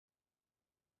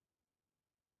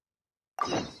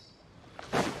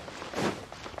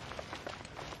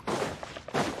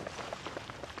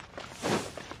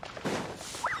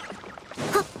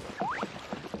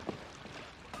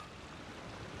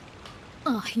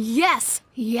Yes!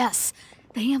 Yes!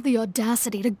 They have the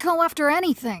audacity to go after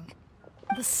anything!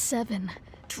 The 7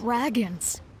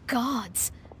 dragons,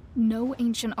 gods. No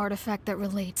ancient artifact that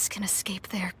relates can escape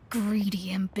their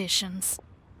greedy ambitions.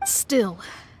 Still,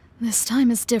 this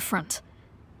time is different.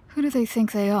 Who do they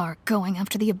think they are, going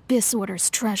after the Abyss Order's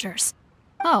treasures?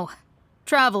 Oh,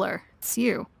 Traveler, it's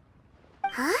you.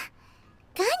 Huh?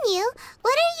 Ganyu,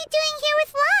 what are you doing here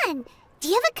with Lan? Do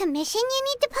you have a commission you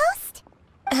need to post?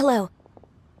 Hello.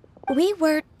 We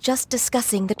were just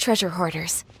discussing the treasure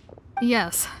hoarders.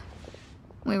 Yes.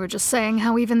 We were just saying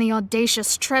how even the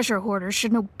audacious treasure hoarders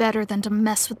should know better than to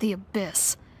mess with the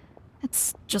Abyss.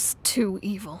 It's just too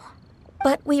evil.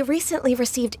 But we recently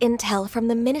received intel from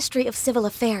the Ministry of Civil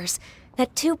Affairs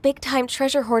that 2 big-time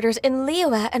treasure hoarders in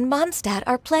Liyue and Mondstadt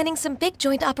are planning some big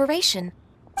joint operation.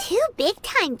 2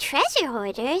 big-time treasure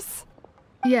hoarders?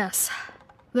 Yes.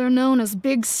 They're known as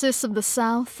Big Sis of the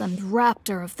South and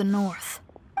Raptor of the North.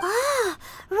 Oh,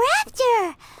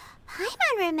 Raptor!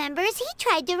 Paimon remembers he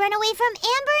tried to run away from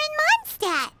Amber in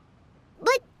Mondstadt.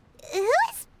 But who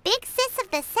is Big Sis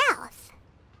of the South?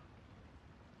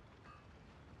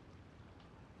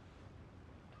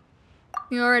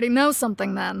 You already know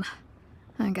something then.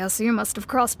 I guess you must have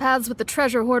crossed paths with the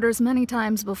treasure hoarders many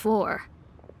times before.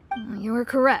 You are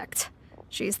correct.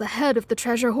 She's the head of the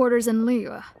treasure hoarders in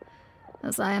Liyue.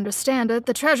 As I understand it,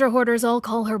 the treasure hoarders all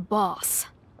call her boss.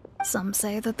 Some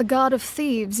say that the god of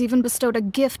thieves even bestowed a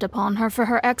gift upon her for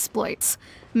her exploits,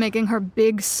 making her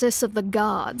Big Sis of the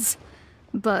gods.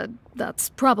 But that's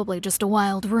probably just a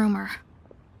wild rumor.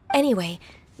 Anyway,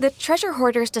 the treasure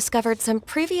hoarders discovered some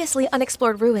previously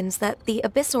unexplored ruins that the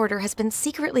Abyss Order has been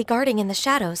secretly guarding in the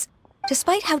shadows.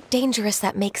 Despite how dangerous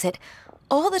that makes it,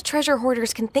 all the treasure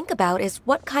hoarders can think about is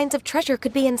what kinds of treasure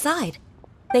could be inside.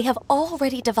 They have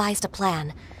already devised a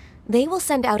plan. They will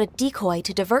send out a decoy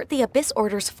to divert the Abyss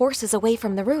Order's forces away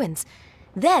from the ruins,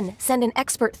 then send an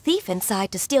expert thief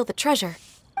inside to steal the treasure.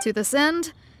 To this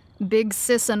end, Big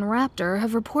Sis and Raptor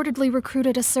have reportedly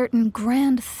recruited a certain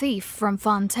Grand Thief from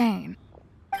Fontaine.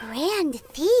 Grand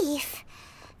Thief?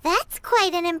 That's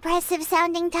quite an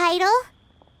impressive-sounding title.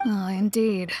 Oh,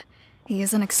 indeed. He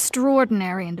is an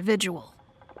extraordinary individual.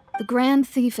 The Grand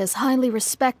Thief is highly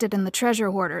respected in the treasure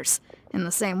hoarders, in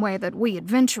the same way that we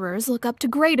adventurers look up to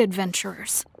great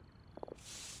adventurers.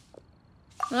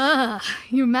 Ah,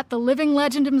 you met the living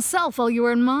legend himself while you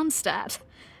were in Mondstadt.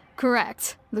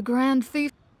 Correct, the Grand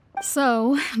Thief.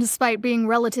 So, despite being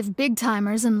relative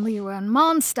big-timers in Liyue and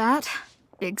Mondstadt,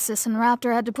 Big Sis and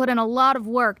Raptor had to put in a lot of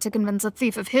work to convince a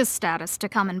thief of his status to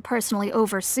come and personally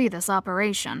oversee this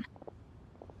operation.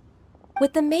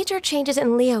 With the major changes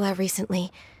in Liyue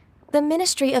recently, the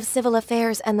Ministry of Civil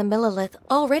Affairs and the Millelith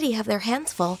already have their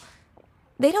hands full.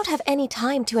 They don't have any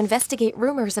time to investigate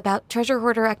rumors about treasure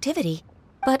hoarder activity,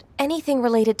 but anything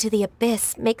related to the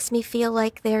Abyss makes me feel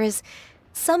like there is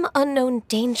some unknown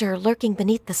danger lurking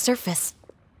beneath the surface.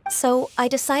 So I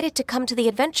decided to come to the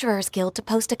Adventurers Guild to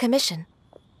post a commission.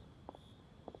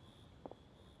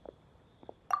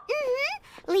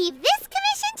 Leave this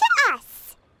commission to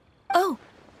us. Oh,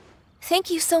 thank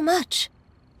you so much.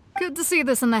 Good to see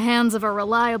this in the hands of a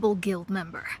reliable guild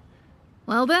member.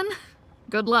 Well then,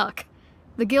 good luck.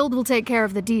 The guild will take care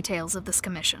of the details of this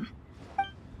commission.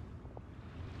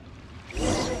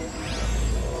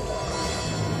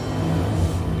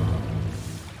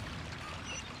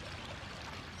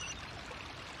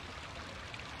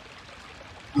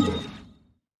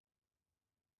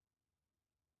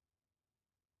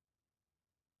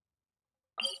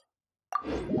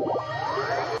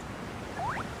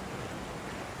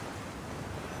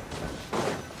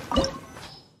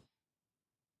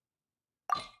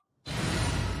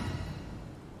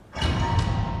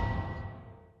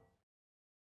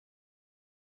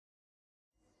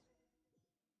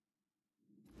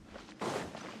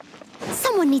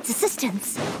 Someone needs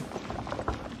assistance.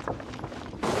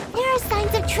 There are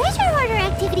signs of treasure hoarder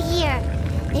activity here.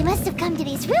 They must have come to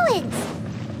these ruins.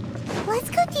 Let's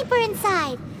go deeper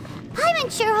inside.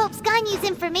 Paimon sure hopes Ganyu's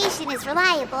information is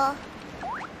reliable.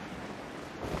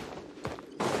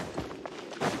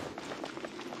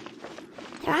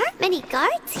 There aren't many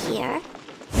guards here.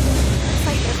 Looks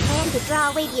like their plan to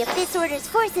draw away the Abyss Order's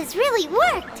forces really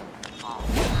worked.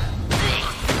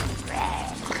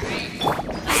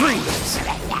 Freeze!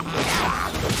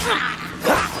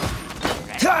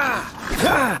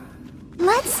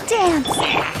 Let's dance!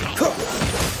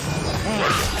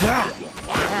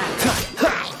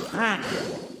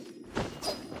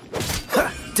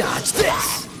 Dodge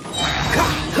this!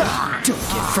 Don't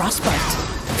get frostbite!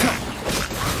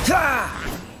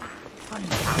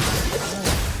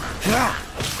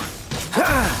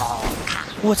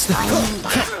 What's the...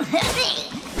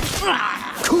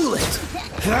 Cool it!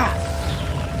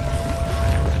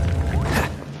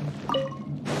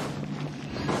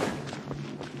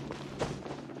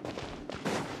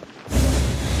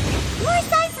 More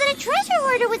signs that a treasure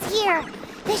hoarder was here.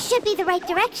 This should be the right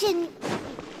direction.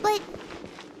 But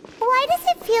why does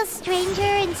it feel stranger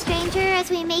and stranger as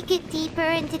we make it deeper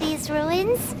into these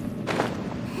ruins?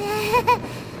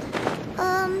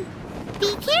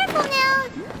 Be careful now.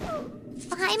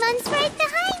 Paimon's right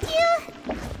behind you.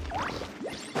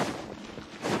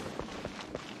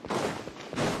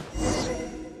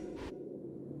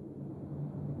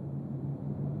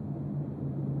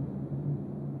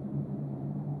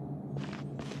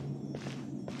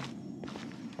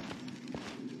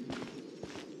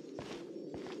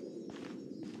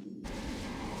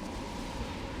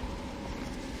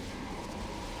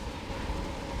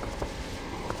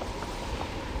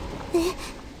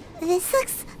 This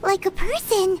looks like a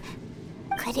person.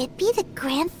 Could it be the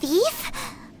Grand Thief?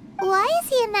 Why is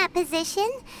he in that position?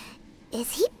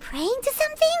 Is he praying to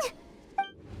something?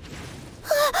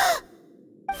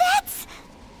 That's...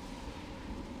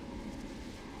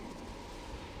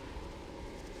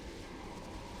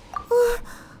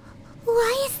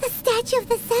 Why is the statue of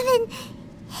the Seven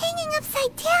hanging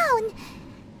upside down?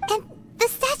 And the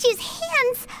statue's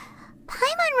hands...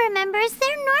 Paimon remembers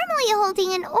they're normally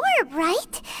holding an orb,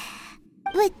 right?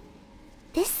 But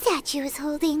this statue is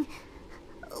holding...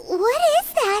 What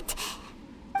is that?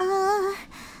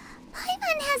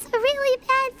 Paimon has a really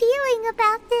bad feeling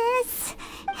about this.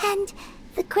 And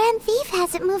the Grand Thief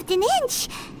hasn't moved an inch.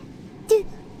 Do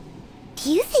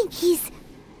you think he's...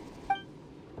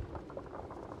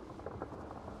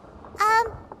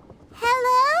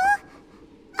 Hello?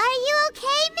 Are you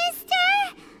okay, mister?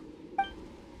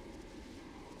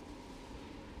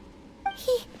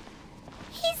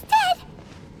 He's dead.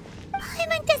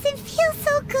 Paimon doesn't feel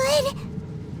so good.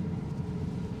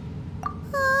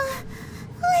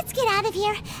 Let's get out of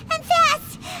here, and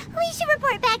fast! We should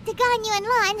report back to Ganyu and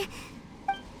Lan.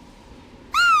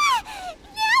 Ah!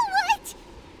 Now what?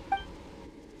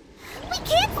 We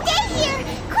can't stay here!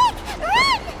 Quick,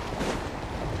 run!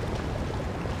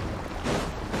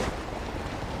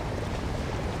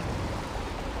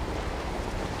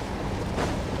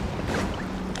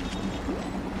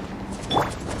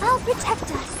 I'll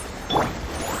protect us.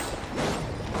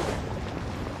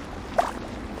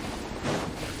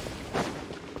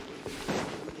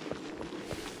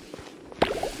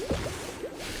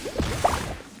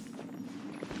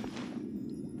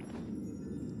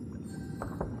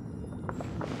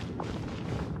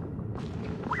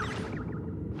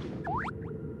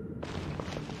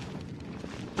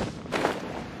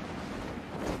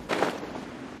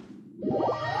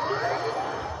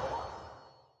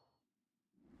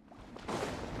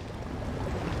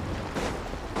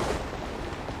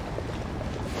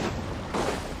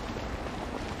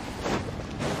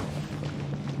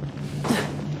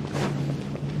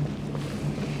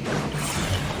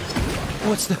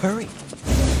 What's the hurry?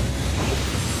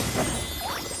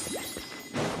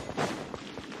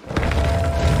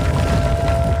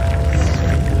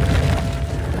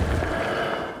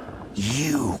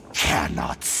 You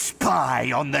cannot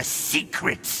spy on the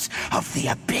secrets of the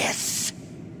Abyss.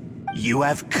 You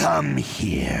have come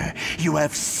here. You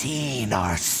have seen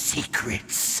our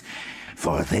secrets.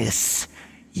 For this,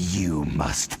 you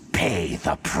must pay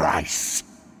the price.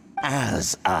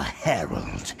 As a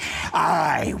herald,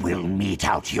 I will mete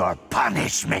out your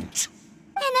punishment.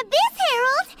 An Abyss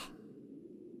Herald?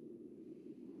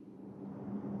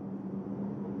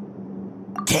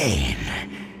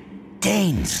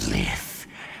 Dainsleif.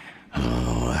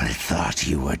 Oh, I thought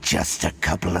you were just a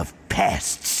couple of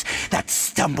pests that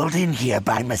stumbled in here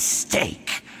by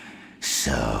mistake.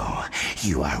 So,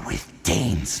 you are with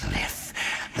Dainsleif,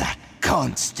 that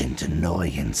constant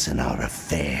annoyance in our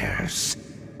affairs.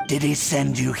 Did he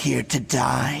send you here to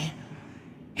die?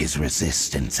 His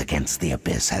resistance against the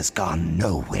Abyss has gone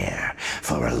nowhere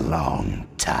for a long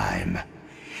time.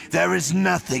 There is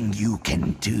nothing you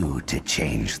can do to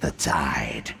change the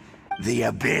tide. The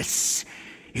Abyss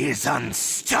is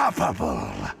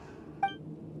unstoppable.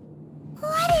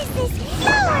 What is this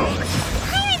power?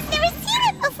 Pirate's never seen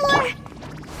it before.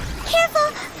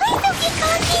 Careful, please don't get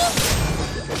cocky.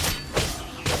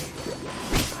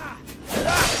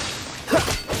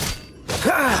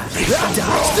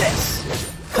 Dodge this!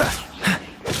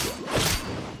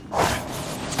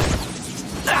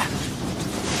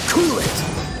 Cool it!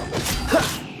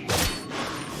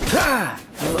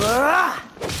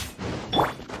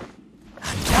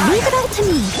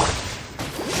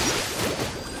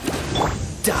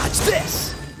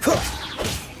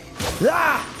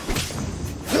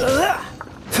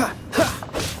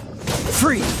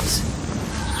 Freeze!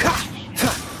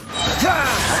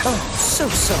 Oh, so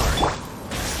sorry.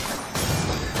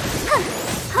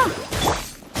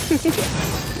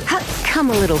 Come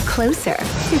a little closer.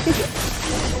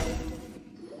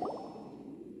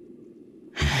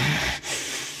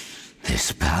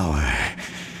 This power,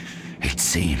 it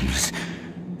seems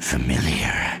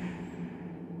familiar.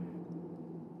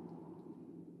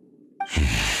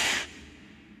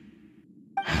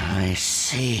 I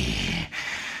see.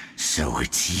 So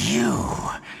it's you.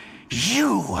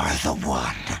 You are the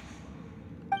one.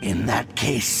 In that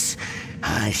case,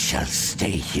 I shall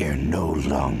stay here no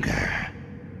longer.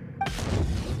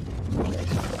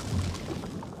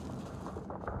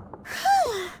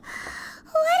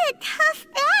 What a tough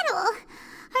battle!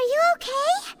 Are you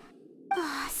okay?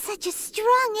 Oh, such a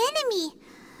strong enemy.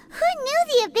 Who knew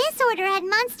the Abyss Order had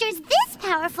monsters this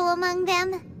powerful among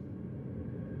them?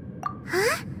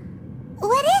 Huh?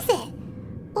 What is it?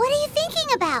 What are you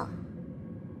thinking about?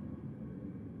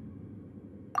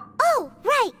 Oh,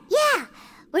 right, yeah.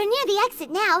 We're near the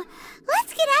exit now.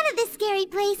 Let's get out of this scary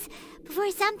place before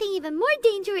something even more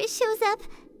dangerous shows up.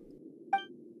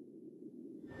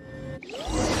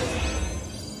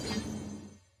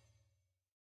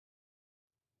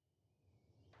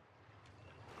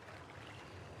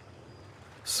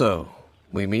 So,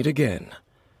 we meet again.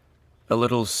 A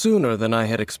little sooner than I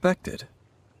had expected.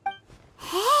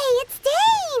 Hey, it's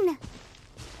Dane!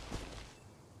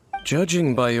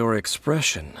 Judging by your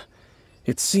expression,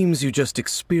 it seems you just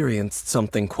experienced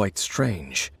something quite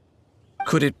strange.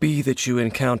 Could it be that you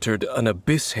encountered an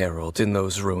Abyss Herald in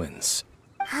those ruins?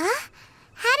 Huh?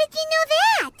 How did you know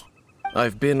that?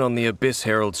 I've been on the Abyss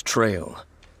Herald's trail.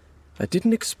 I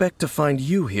didn't expect to find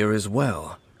you here as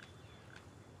well.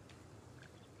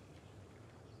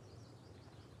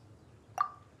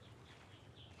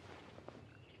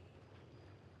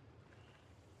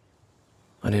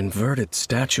 An inverted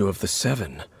statue of the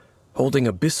Seven, holding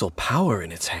abyssal power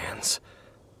in its hands.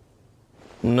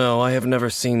 No, I have never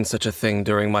seen such a thing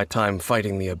during my time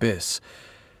fighting the Abyss,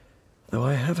 though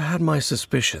I have had my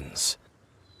suspicions.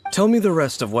 Tell me the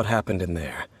rest of what happened in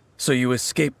there. So you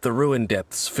escaped the ruin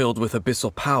depths filled with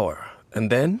abyssal power, and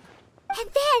then? And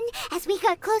then, as we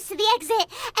got close to the exit,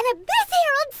 an Abyss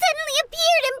Herald suddenly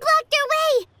appeared and blocked our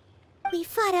way! We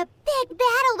fought a big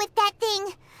battle with that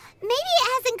thing. Maybe it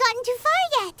hasn't gotten too far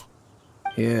yet.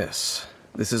 Yes,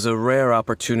 this is a rare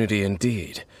opportunity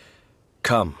indeed.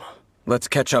 Come, let's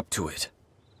catch up to it.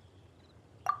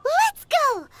 Let's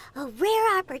go! A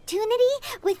rare opportunity?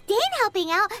 With Dane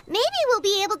helping out, maybe we'll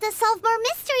be able to solve more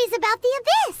mysteries about the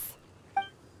Abyss.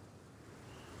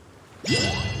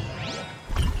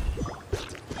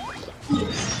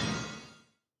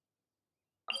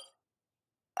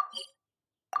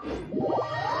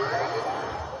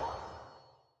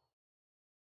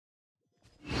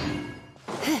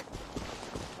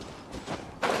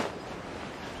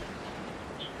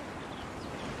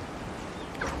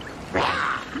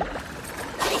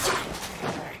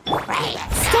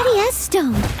 Steady as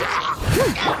stone.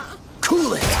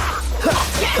 Cool it!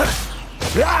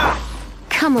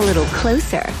 Come a little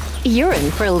closer. You're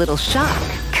in for a little shock.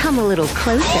 Come a little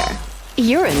closer.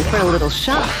 You're in for a little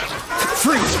shock.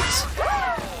 Freeze!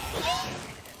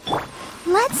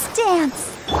 Let's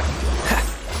dance.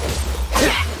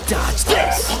 Dodge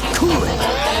this! Cool it!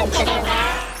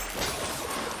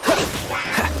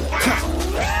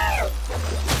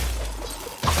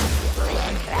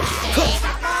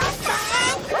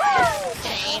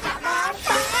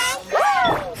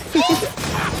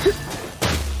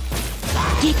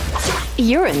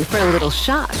 You're in for a little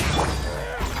shock.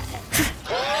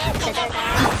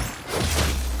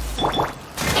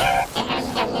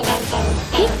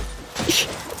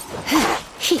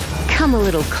 Come a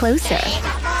little closer.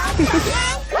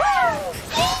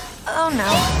 Oh no,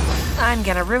 I'm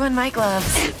gonna ruin my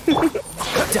gloves.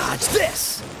 Dodge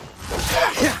this!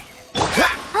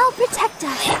 I'll protect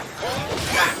us.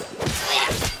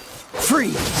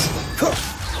 Freeze!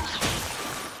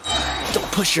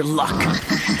 Don't push your luck.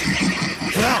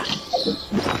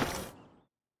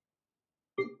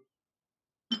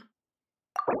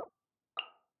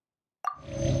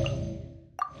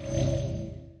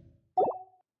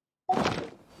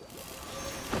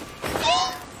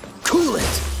 Cool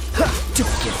it!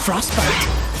 Don't get frostbite.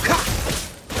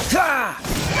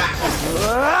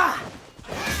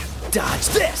 Dodge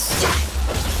this!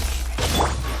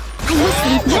 I must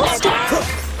leave next.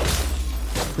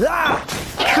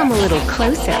 Come a little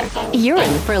closer. You're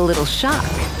in for a little shock.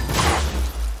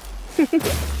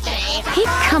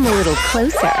 Come a little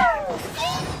closer.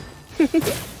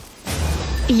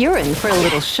 You're in for a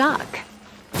little shock.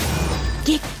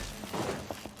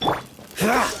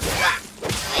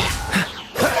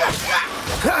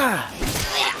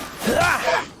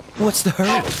 What's the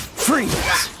hurry?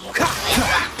 Freeze!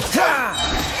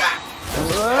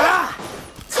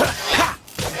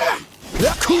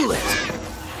 Cool it!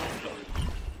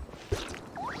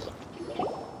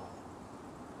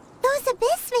 Those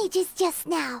abyss mages just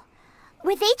now.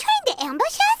 Were they trying to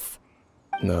ambush us?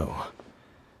 No.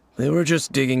 They were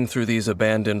just digging through these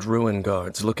abandoned ruin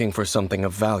guards looking for something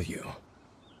of value.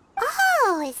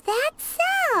 Oh, is that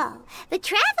so? The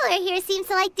Traveler here seems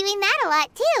to like doing that a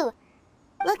lot too.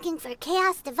 Looking for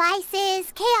chaos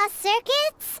devices, chaos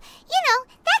circuits, you know,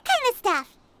 that kind of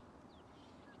stuff.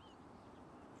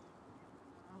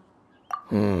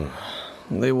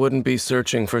 They wouldn't be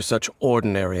searching for such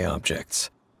ordinary objects.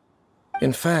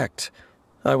 In fact,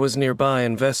 I was nearby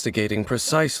investigating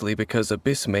precisely because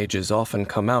abyss mages often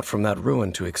come out from that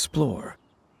ruin to explore.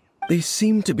 They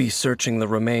seem to be searching the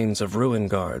remains of ruin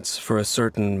guards for a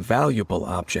certain valuable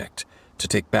object to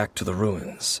take back to the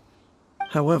ruins.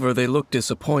 However, they look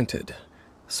disappointed,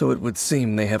 so it would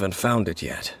seem they haven't found it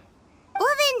yet.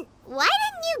 Well then, why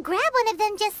didn't you grab one of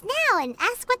them just now and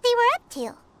ask what they were up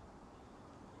to?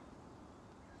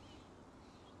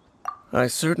 I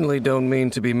certainly don't mean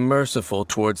to be merciful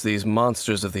towards these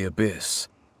monsters of the abyss,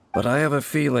 but I have a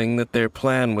feeling that their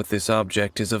plan with this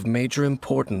object is of major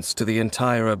importance to the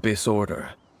entire Abyss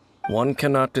Order. One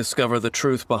cannot discover the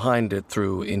truth behind it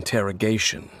through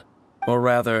interrogation. Or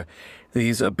rather,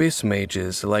 these abyss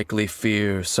mages likely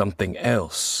fear something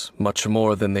else, much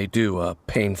more than they do a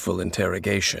painful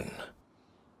interrogation.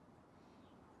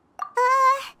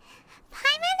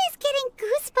 Paimon is getting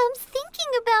goosebumps thinking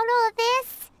about all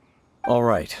this. All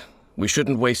right, we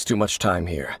shouldn't waste too much time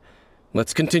here.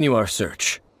 Let's continue our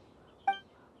search.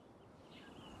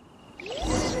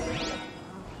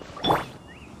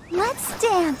 Let's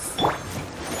dance.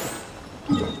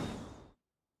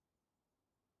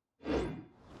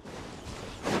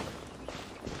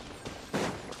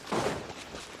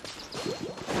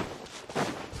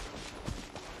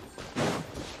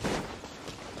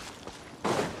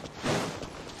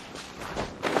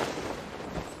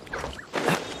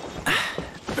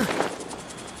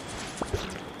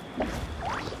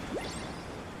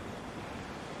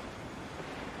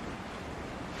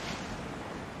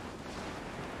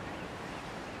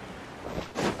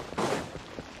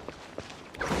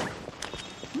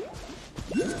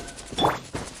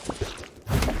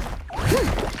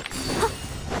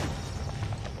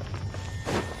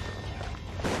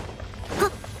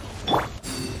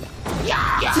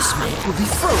 This mate will be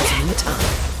frozen in time.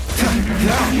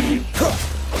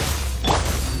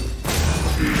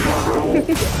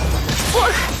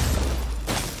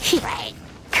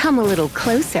 Come a little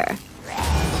closer.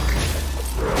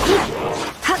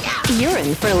 You're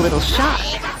in for a little shock.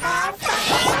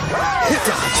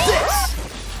 Dodge this!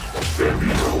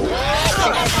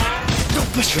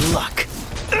 Don't push your luck.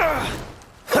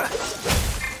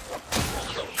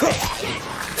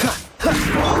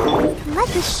 Let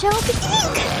the show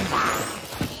begin.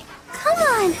 Come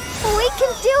on, we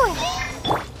can do it.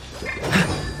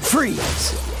 Freeze!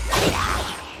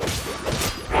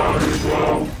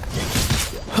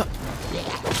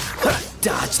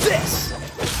 Dodge this!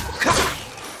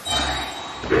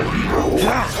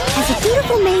 As a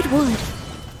beautiful maid would.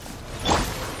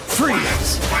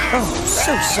 Freeze! Oh,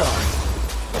 so sorry.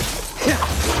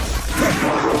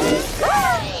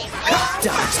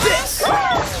 Dodge this!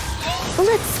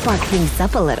 Let's spark things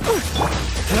up a little.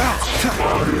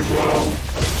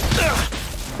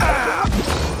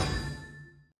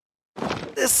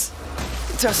 This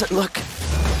doesn't look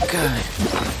good.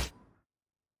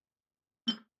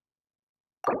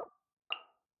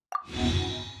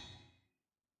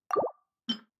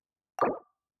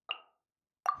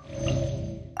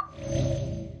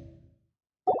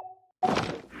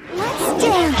 Let's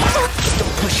dance.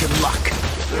 Don't push your luck.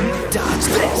 Dodge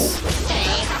this.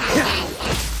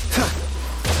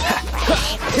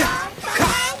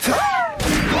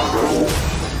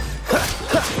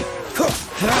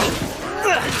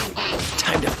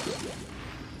 Time to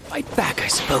fight back, I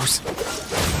suppose.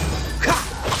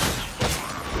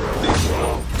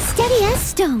 Steady as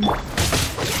stone.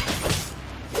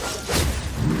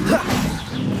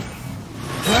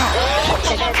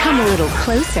 Come a little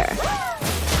closer.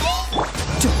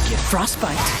 Don't get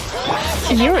frostbite.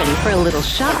 You're in for a little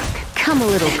shock. Come a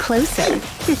little closer.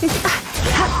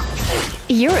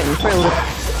 You're in for a little...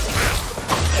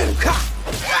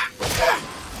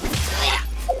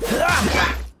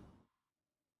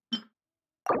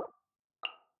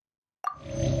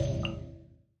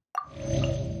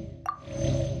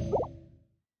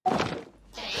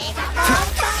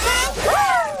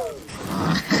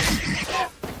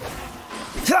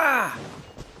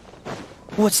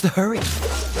 What's the hurry?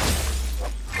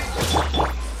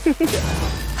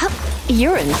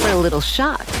 You're in for a little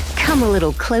shock. Come a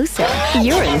little closer.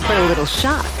 You're in for a little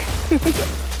shock.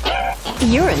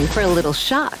 You're in for a little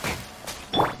shock.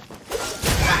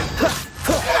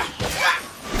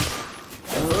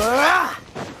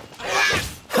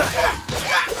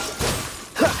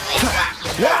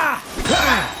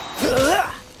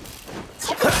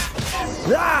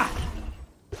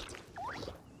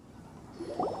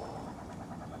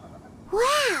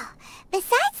 Wow!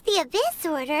 Besides the Abyss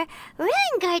Order, Ruin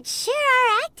Guards sure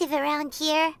are active around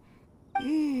here.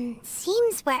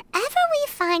 Seems wherever we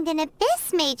find an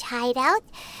Abyss Mage hideout,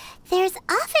 there's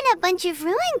often a bunch of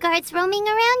Ruin Guards roaming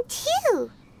around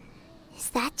too. Is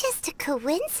that just a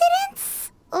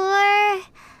coincidence? Or...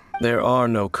 There are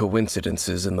no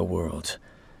coincidences in the world.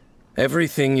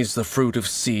 Everything is the fruit of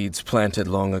seeds planted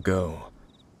long ago.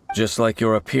 Just like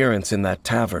your appearance in that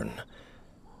tavern.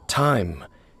 Time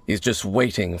is just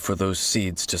waiting for those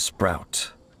seeds to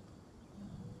sprout.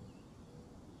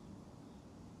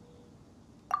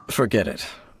 Forget it.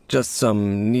 Just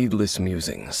some needless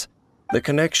musings. The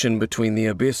connection between the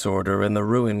Abyss Order and the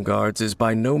Ruin Guards is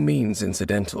by no means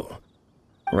incidental.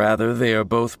 Rather, they are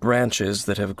both branches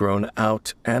that have grown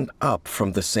out and up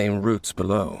from the same roots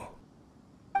below.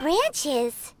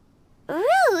 Branches?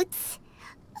 Roots?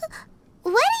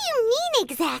 What do you mean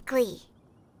exactly?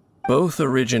 Both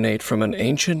originate from an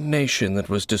ancient nation that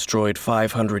was destroyed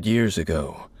 500 years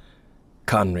ago.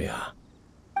 Khaenri'ah.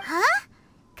 Huh?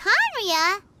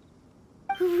 Khaenri'ah?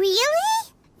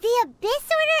 Really? The Abyss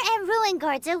Order and Ruin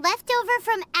Guards are left over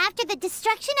from after the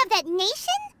destruction of that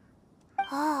nation?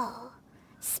 Oh,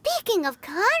 speaking of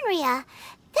Khaenri'ah,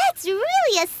 that's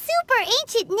really a super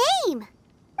ancient name.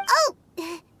 Oh,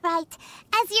 right.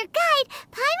 As your guide,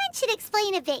 Paimon should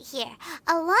explain a bit here.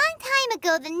 A long time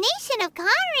ago, the nation of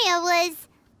Khaenri'ah was...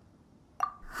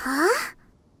 Huh?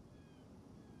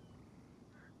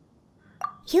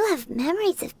 You have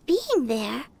memories of being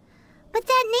there. But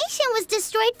that nation was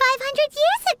destroyed 500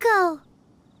 years ago.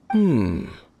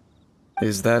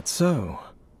 Is that so?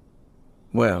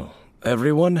 Well,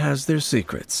 everyone has their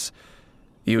secrets.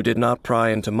 You did not pry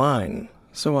into mine,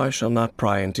 so I shall not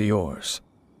pry into yours.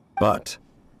 But,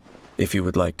 if you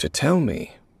would like to tell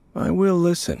me, I will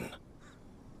listen.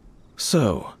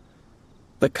 So,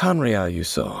 the Khaenri'ah you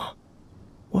saw,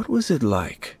 what was it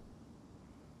like?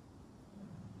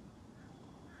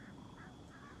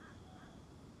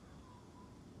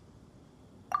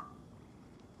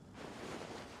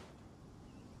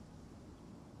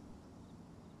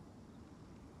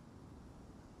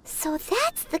 So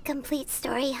that's the complete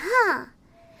story, huh?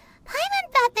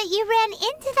 Paimon thought that you ran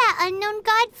into that unknown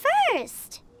god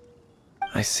first.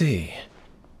 I see.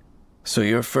 So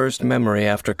your first memory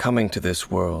after coming to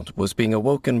this world was being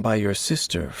awoken by your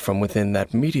sister from within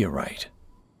that meteorite.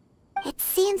 It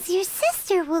seems your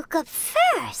sister woke up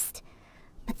first.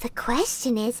 But the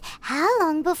question is, how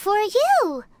long before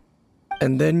you?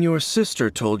 And then your sister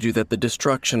told you that the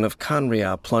destruction of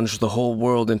Khaenri'ah plunged the whole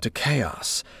world into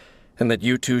chaos, and that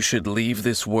you two should leave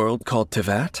this world called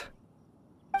Teyvat?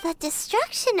 The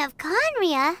destruction of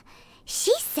Khaenri'ah?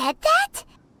 She said that?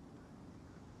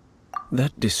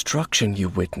 That destruction you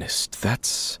witnessed,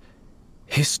 that's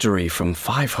history from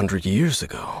 500 years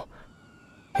ago.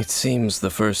 It seems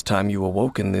the first time you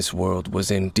awoke in this world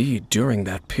was indeed during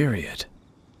that period.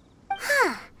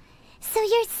 Huh. So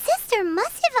your sister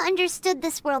must have understood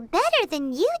this world better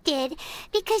than you did,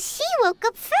 because she woke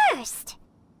up first.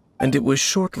 And it was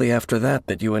shortly after that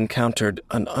that you encountered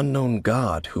an unknown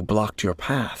god who blocked your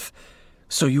path,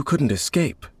 so you couldn't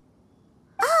escape.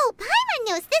 Oh, Paimon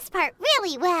knows this part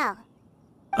really well.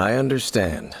 I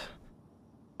understand.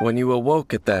 When you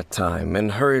awoke at that time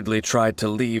and hurriedly tried to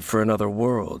leave for another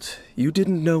world, you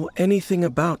didn't know anything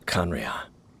about Khaenri'ah.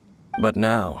 But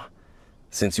now,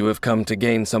 since you have come to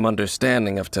gain some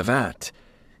understanding of Teyvat,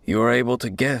 you are able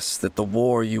to guess that the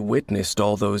war you witnessed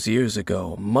all those years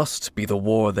ago must be the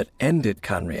war that ended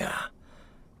Khaenri'ah.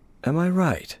 Am I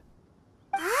right?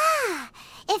 Ah,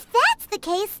 if that's the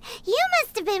case, you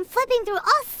must have been flipping through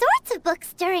all sorts of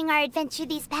books during our adventure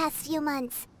these past few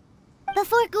months.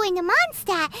 Before going to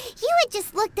Mondstadt, you had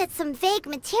just looked at some vague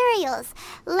materials.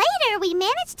 Later, we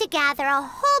managed to gather a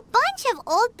whole bunch of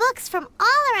old books from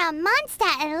all around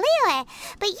Mondstadt and Liyue,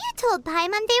 but you told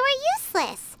Paimon they were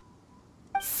useless.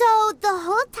 So, the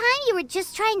whole time you were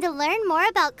just trying to learn more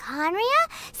about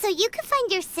Khaenri'ah so you could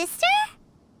find your sister?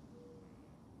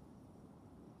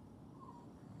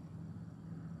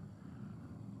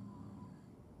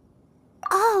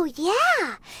 Oh,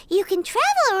 yeah! You can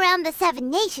travel around the 7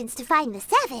 nations to find the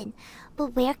 7,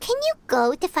 but where can you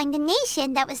go to find a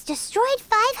nation that was destroyed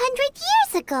 500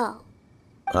 years ago?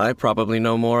 I probably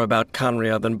know more about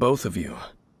Khaenri'ah than both of you.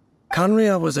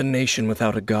 Khaenri'ah was a nation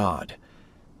without a god.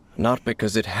 Not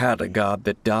because it had a god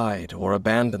that died or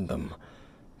abandoned them,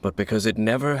 but because it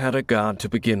never had a god to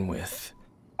begin with.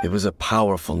 It was a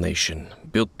powerful nation,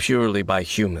 built purely by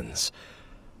humans.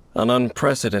 An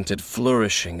unprecedented,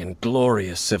 flourishing, and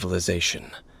glorious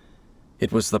civilization.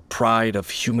 It was the pride of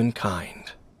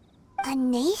humankind. A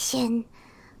nation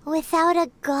without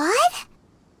a god?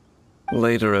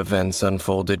 Later events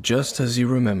unfolded just as you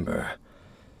remember.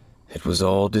 It was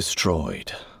all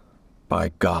destroyed by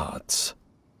gods.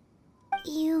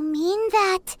 You mean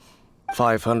that...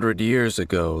 500 years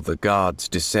ago, the gods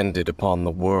descended upon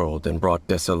the world and brought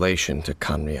desolation to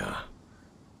Khaenri'ah.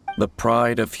 The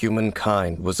pride of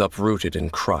humankind was uprooted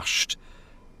and crushed,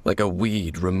 like a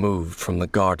weed removed from the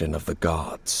garden of the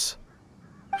gods.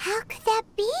 How could that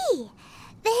be?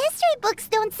 The history books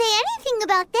don't say anything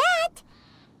about that.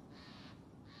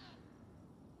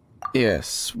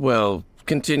 Yes, well,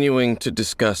 continuing to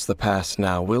discuss the past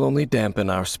now will only dampen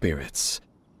our spirits.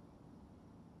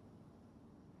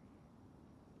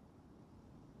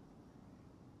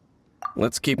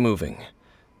 Let's keep moving.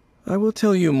 I will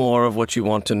tell you more of what you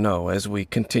want to know as we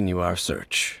continue our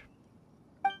search.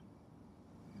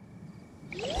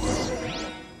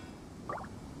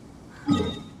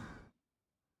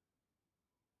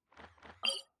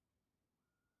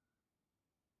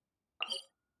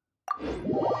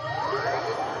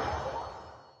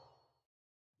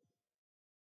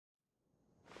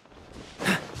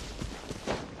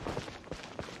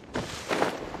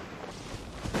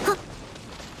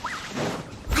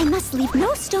 I must leave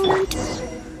no stone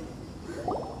unturned.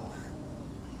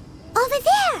 Over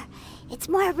there! It's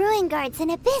more ruin guards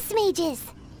and abyss mages.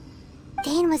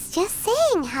 Dane was just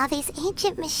saying how these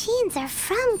ancient machines are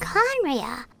from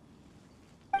Khaenri'ah.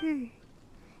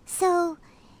 So,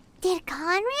 did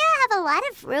Khaenri'ah have a lot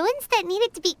of ruins that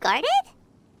needed to be guarded?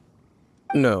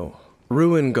 No.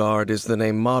 Ruin Guard is the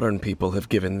name modern people have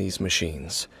given these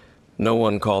machines. No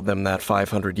one called them that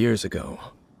 500 years ago.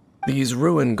 These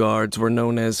ruin guards were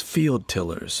known as field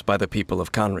tillers by the people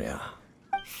of Khaenri'ah.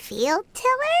 Field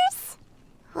tillers?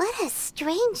 What a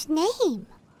strange name.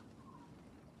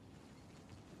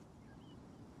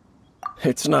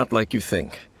 It's not like you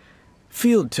think.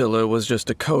 Field tiller was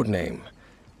just a code name.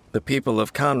 The people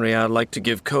of Khaenri'ah like to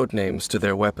give code names to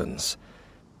their weapons.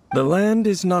 The land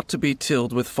is not to be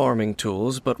tilled with farming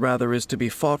tools, but rather is to be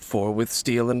fought for with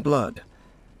steel and blood.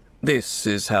 This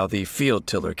is how the field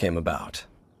tiller came about.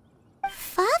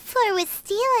 Fought for with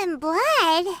steel and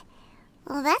blood?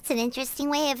 Well, that's an interesting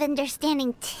way of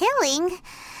understanding tilling.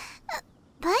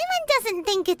 Paimon doesn't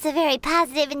think it's a very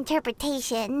positive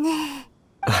interpretation.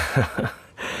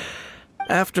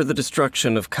 After the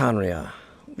destruction of Khaenri'ah,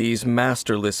 these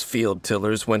masterless field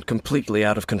tillers went completely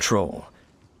out of control.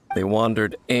 They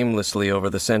wandered aimlessly over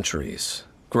the centuries,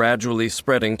 gradually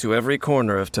spreading to every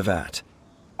corner of Teyvat,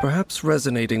 perhaps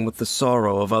resonating with the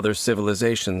sorrow of other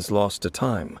civilizations lost to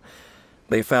time.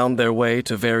 They found their way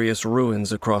to various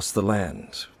ruins across the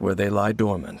land, where they lie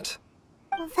dormant.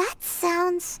 Well, that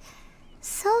sounds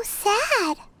so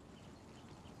sad.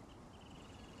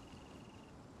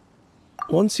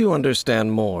 Once you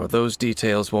understand more, those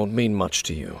details won't mean much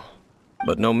to you.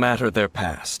 But no matter their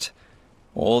past,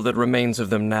 all that remains of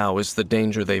them now is the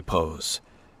danger they pose.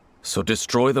 So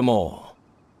destroy them all.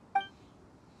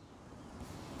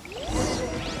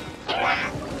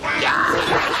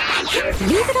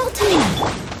 Leave it all to me.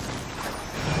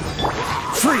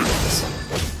 Freeze!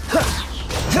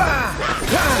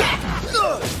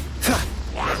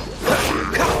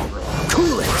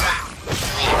 Cool it!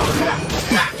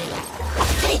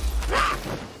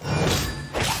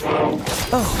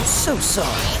 Oh, so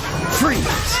sorry.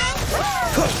 Freeze!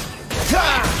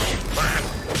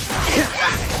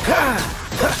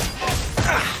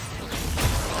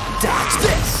 Dodge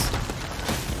this!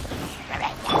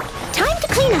 Time to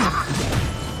clean up.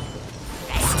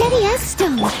 Steady as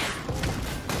stone. La,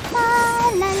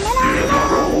 la, la, la, la.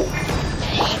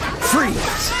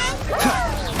 Freeze!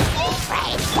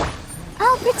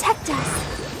 I'll protect us.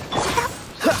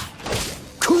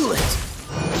 Cool it!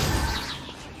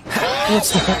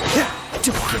 What's that?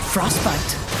 Don't get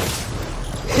frostbite.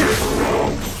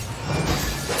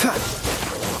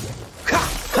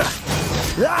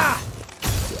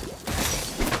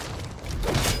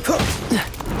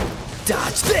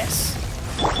 Dodge this!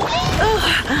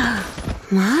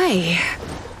 My.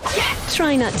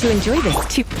 Try not to enjoy this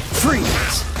too.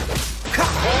 Freeze!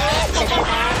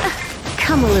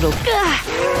 Come a little.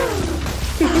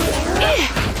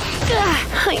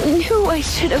 I knew I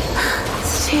should have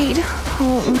stayed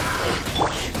home.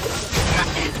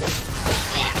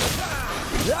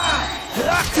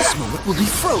 This moment will be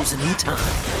frozen in time.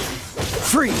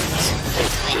 Freeze!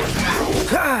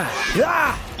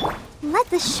 Let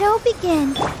the show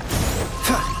begin.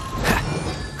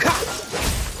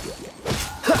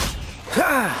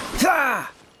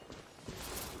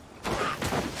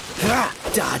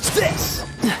 Dodge this!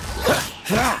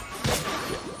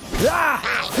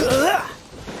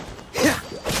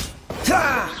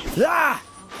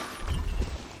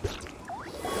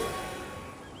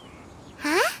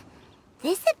 Huh?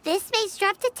 This abyss mage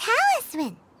dropped a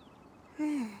talisman.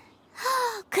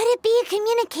 Could it be a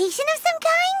communication of some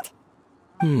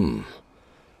kind?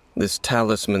 This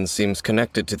talisman seems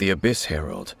connected to the Abyss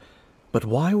Herald. But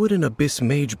why would an Abyss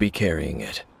Mage be carrying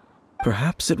it?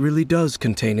 Perhaps it really does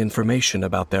contain information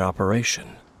about their operation.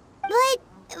 But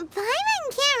Paimon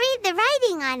can't read the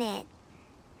writing on it.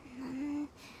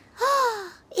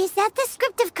 Is that the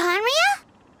script of Conria?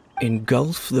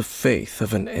 Engulf the faith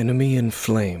of an enemy in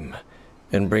flame,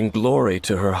 and bring glory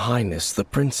to Her Highness the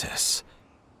Princess.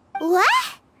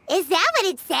 What? Is that what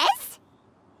it says?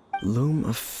 Loom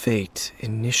of Fate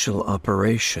initial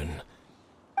operation.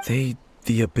 The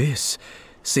Abyss,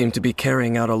 seem to be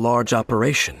carrying out a large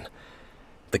operation.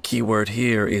 The keyword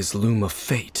here is Loom of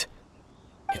Fate.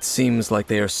 It seems like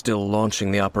they are still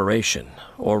launching the operation,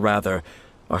 or rather,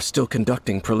 are still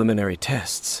conducting preliminary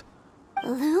tests.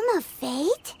 Loom of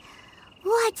Fate?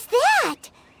 What's that?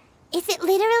 Is it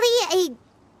literally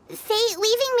a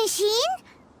fate-weaving machine?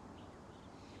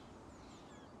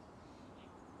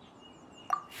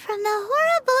 From the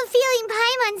horrible feeling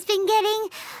Paimon's been getting,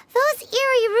 those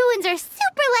eerie ruins are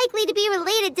super likely to be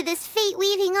related to this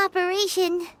fate-weaving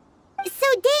operation. So,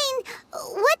 Dane,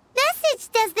 what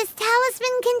message does this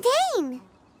talisman contain?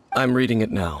 I'm reading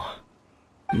it now.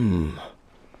 An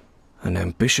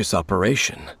ambitious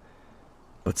operation.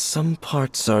 But some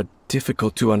parts are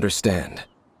difficult to understand.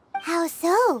 How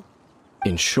so?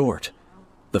 In short,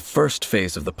 the first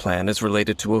phase of the plan is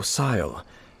related to Osile,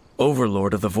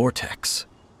 Overlord of the Vortex.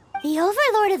 The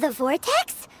Overlord of the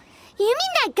Vortex? You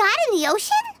mean that god in the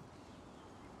ocean?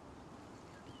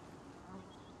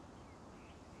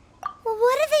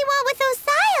 What do they want with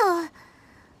Osile?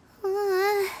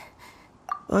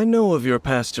 I know of your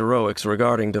past heroics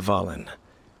regarding Dvalin,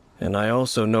 and I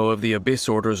also know of the Abyss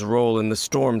Order's role in the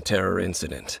Storm Terror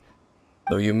incident.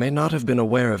 Though you may not have been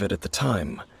aware of it at the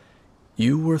time,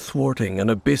 you were thwarting an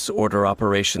Abyss Order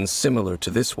operation similar to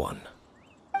this one.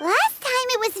 Last time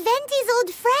it was Venti's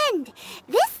old friend.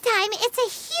 This time it's a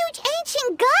huge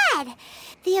ancient god.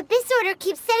 The Abyss Order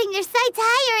keeps setting their sights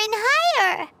higher and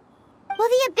higher. Will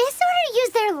the Abyss Order use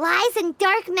their lies and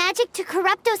dark magic to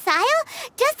corrupt Osile,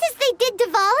 just as they did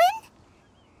Dvalin?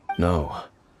 No.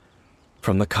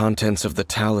 From the contents of the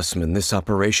talisman, this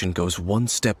operation goes one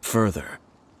step further.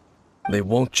 They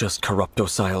won't just corrupt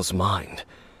Osile's mind.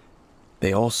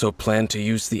 They also plan to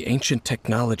use the ancient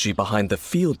technology behind the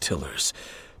field tillers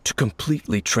to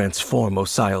completely transform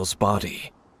Osile's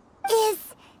body. Is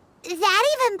that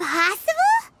even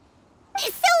possible?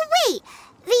 So wait,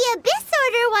 the Abyss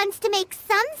Order wants to make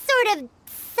some sort of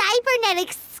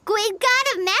cybernetic squid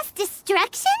god of mass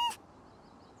destruction?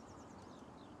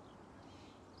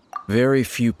 Very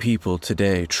few people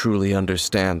today truly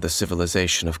understand the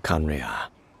civilization of Conria.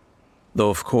 Though,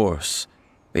 of course,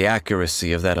 the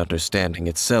accuracy of that understanding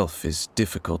itself is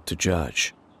difficult to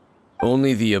judge.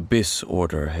 Only the Abyss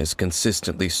Order has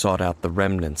consistently sought out the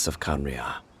remnants of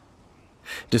Conria.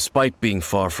 Despite being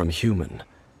far from human,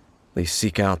 they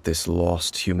seek out this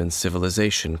lost human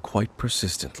civilization quite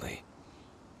persistently.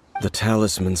 The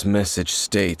talisman's message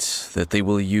states that they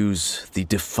will use the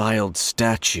defiled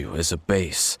statue as a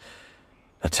base,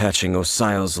 attaching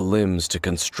Osile's limbs to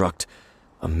construct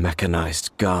a mechanized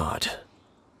god.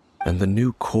 And the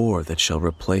new core that shall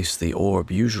replace the orb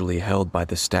usually held by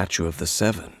the statue of the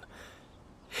Seven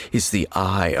is the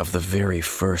eye of the very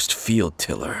first field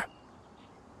tiller.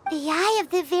 The eye of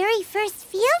the very first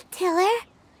field tiller?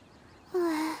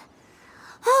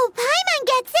 Oh, Paimon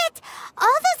gets it! All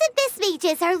those Abyss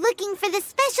mages are looking for the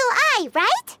special eye,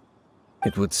 right?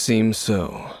 It would seem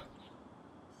so.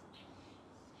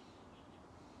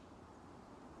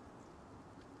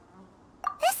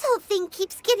 This whole thing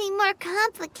keeps getting more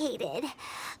complicated.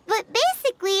 But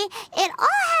basically, it all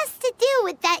has to do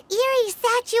with that eerie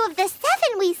statue of the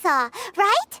Seven we saw,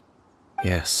 right?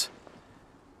 Yes.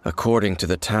 According to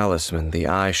the talisman, the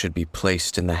eye should be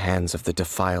placed in the hands of the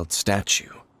defiled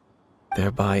statue,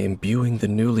 thereby imbuing the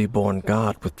newly born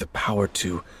god with the power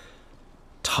to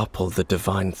topple the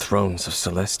divine thrones of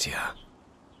Celestia.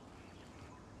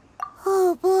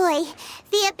 boy,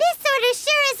 the Abyss Order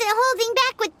sure isn't holding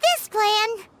back with this plan.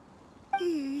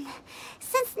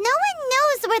 Since no one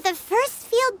knows where the first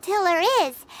field tiller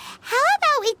is, how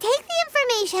about we take the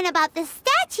information about the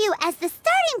statue as the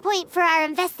starting point for our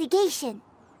investigation?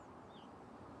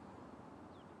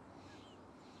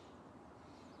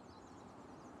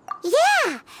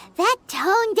 Yeah, that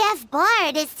tone-deaf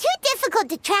bard is too difficult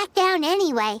to track down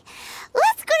anyway.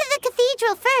 Let's go to the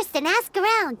cathedral first and ask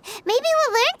around. Maybe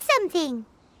we'll learn something.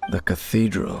 The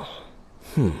cathedral.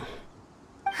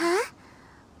 Huh?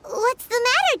 What's the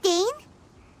matter, Dane?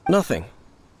 Nothing.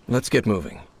 Let's get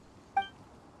moving.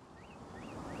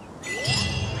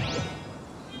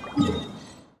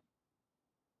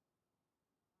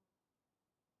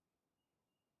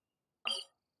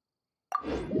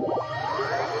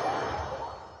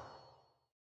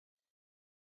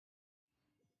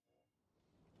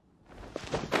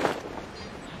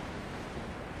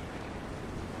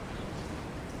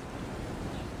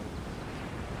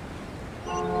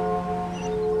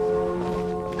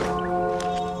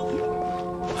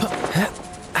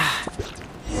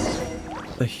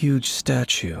 A huge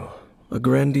statue, a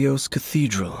grandiose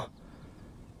cathedral.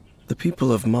 The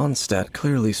people of Mondstadt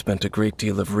clearly spent a great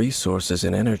deal of resources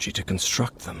and energy to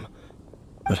construct them.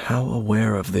 But how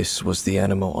aware of this was the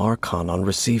Animo Archon on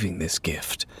receiving this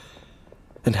gift?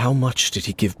 And how much did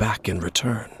he give back in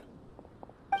return?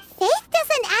 Faith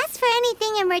doesn't ask for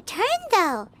anything in return,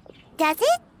 though, does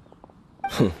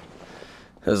it?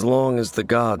 As long as the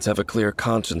gods have a clear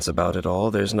conscience about it all,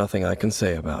 there's nothing I can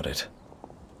say about it.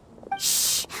 Shh!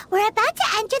 We're about to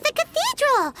enter the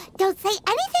cathedral! Don't say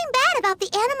anything bad about the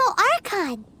Animo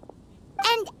Archon!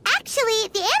 And actually,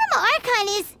 the Animo Archon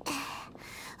is...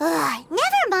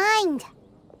 never mind!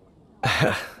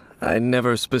 I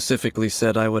never specifically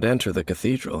said I would enter the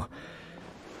cathedral.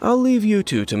 I'll leave you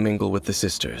two to mingle with the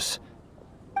sisters.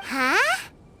 Huh?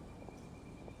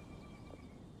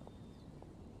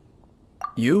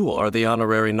 You are the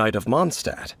honorary knight of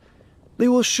Mondstadt. They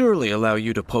will surely allow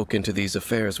you to poke into these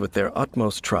affairs with their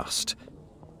utmost trust.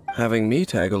 Having me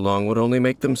tag along would only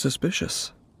make them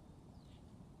suspicious.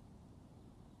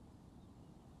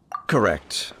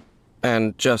 Correct.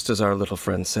 And just as our little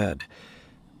friend said,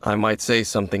 I might say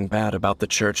something bad about the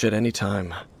church at any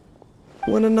time.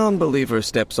 When a non-believer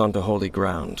steps onto holy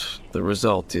ground, the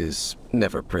result is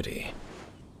never pretty.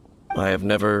 I have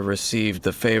never received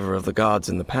the favor of the gods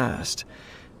in the past.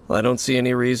 I don't see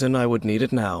any reason I would need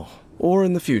it now, or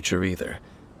in the future either.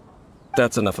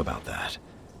 That's enough about that.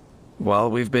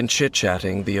 While we've been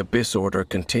chit-chatting, the Abyss Order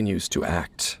continues to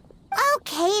act.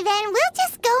 Okay, then we'll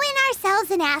just go in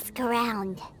ourselves and ask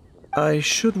around. I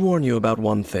should warn you about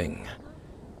one thing.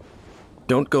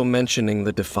 Don't go mentioning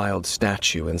the defiled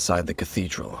statue inside the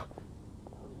cathedral.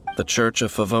 The Church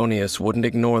of Favonius wouldn't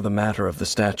ignore the matter of the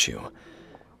statue,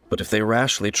 but if they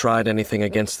rashly tried anything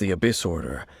against the Abyss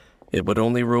Order, it would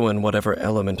only ruin whatever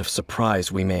element of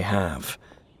surprise we may have.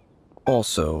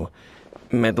 Also,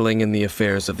 meddling in the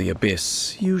affairs of the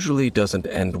Abyss usually doesn't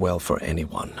end well for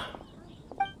anyone.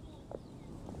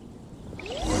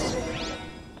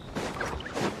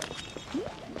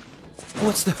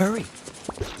 What's the hurry?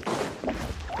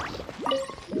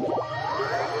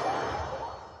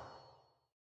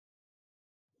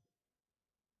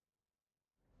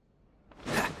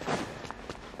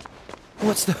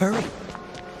 What's the hurry?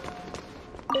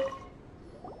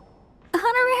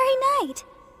 Honorary Knight!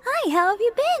 Hi, how have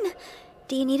you been?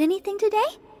 Do you need anything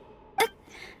today?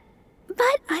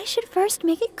 But I should first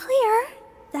make it clear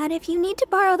that if you need to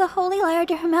borrow the Holy Lyre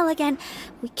to Hermel again,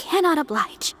 we cannot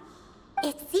oblige.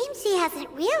 It seems she hasn't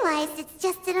realized it's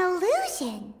just an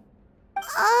illusion.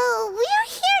 Oh, we're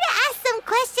here to ask some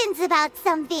questions about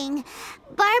something.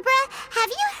 Barbara, have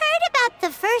you heard about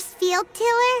the first field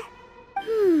tiller?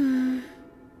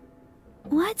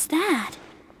 What's that?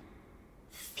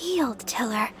 Field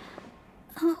tiller.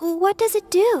 What does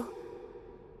it do?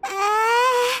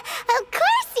 Of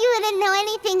course you wouldn't know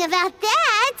anything about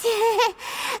that.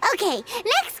 Okay,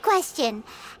 next question.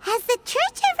 Has the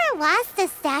church ever lost a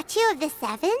statue of the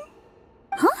Seven?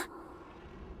 Huh?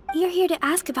 You're here to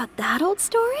ask about that old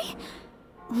story?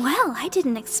 Well, I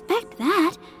didn't expect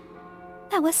that.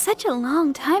 That was such a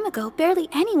long time ago, barely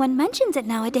anyone mentions it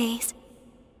nowadays.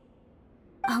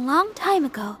 A long time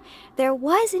ago, there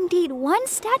was indeed one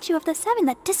statue of the Seven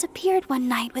that disappeared one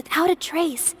night without a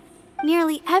trace.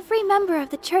 Nearly every member of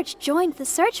the church joined the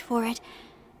search for it,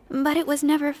 but it was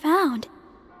never found.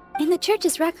 In the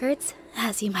church's records,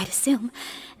 as you might assume,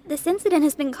 this incident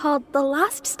has been called the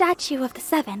Lost Statue of the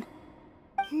Seven.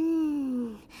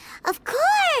 Of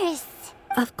course!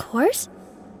 Of course?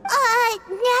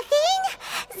 Nothing?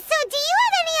 So do you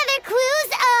have any other clues,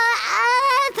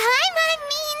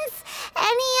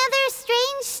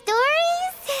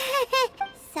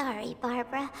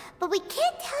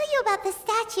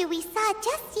 statue we saw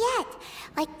just yet.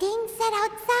 Like Dane said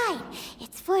outside,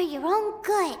 it's for your own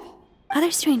good.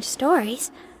 Other strange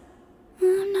stories?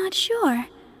 I'm not sure.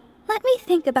 Let me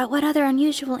think about what other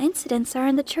unusual incidents are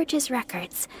in the church's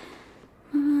records.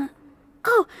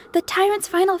 Oh, the Tyrant's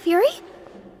Final Fury?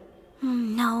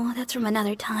 No, that's from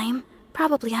another time.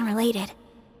 Probably unrelated.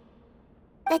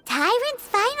 The Tyrant's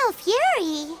Final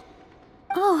Fury?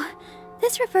 Oh,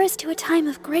 this refers to a time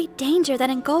of great danger that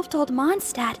engulfed Old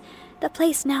Mondstadt, the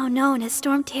place now known as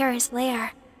Storm Terror's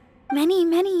lair. Many,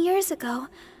 many years ago,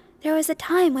 there was a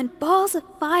time when balls of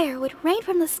fire would rain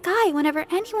from the sky whenever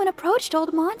anyone approached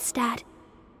Old Mondstadt.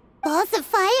 Balls of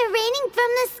fire raining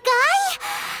from the sky?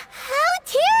 How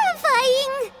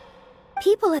terrifying!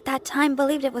 People at that time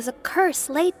believed it was a curse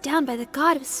laid down by the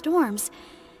god of storms,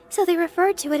 so they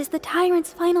referred to it as the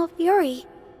Tyrant's Final Fury.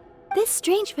 This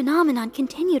strange phenomenon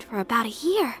continued for about a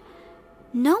year.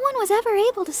 No one was ever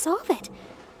able to solve it.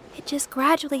 It just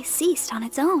gradually ceased on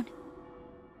its own.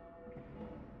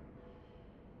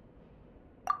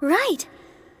 Right.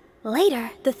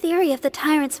 Later, the theory of the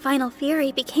Tyrant's Final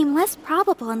Fury became less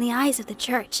probable in the eyes of the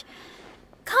Church.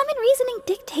 Common reasoning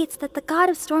dictates that the god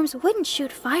of storms wouldn't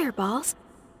shoot fireballs.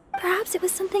 Perhaps it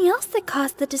was something else that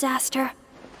caused the disaster.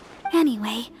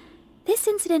 Anyway, this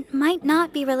incident might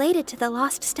not be related to the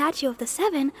lost statue of the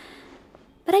Seven,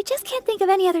 but I just can't think of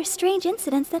any other strange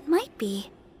incidents that might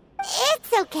be.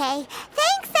 It's okay.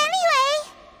 Thanks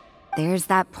anyway! There's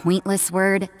that pointless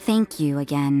word, thank you,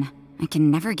 again. I can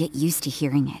never get used to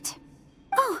hearing it.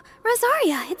 Oh,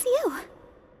 Rosaria, it's you.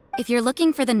 If you're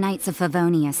looking for the Knights of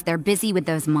Favonius, they're busy with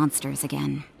those monsters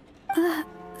again.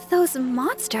 Those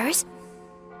monsters?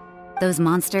 Those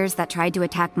monsters that tried to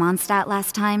attack Mondstadt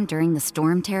last time during the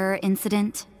Storm Terror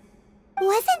incident?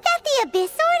 Wasn't that the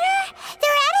Abyss Order?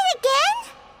 They're at it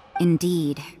again?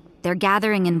 Indeed. They're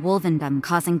gathering in Wolvendom,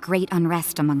 causing great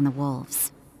unrest among the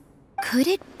wolves. Could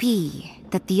it be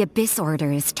that the Abyss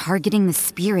Order is targeting the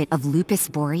spirit of Lupus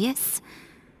Boreas?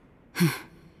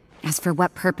 As for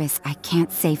what purpose, I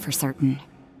can't say for certain.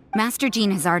 Master Jean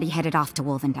has already headed off to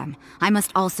Wolvendom. I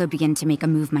must also begin to make a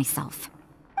move myself.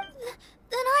 Then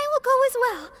I will go as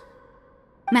well.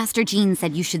 Master Jean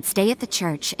said you should stay at the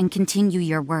church and continue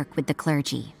your work with the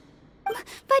clergy.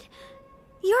 But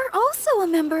you're also a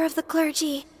member of the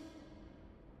clergy.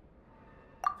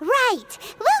 Right!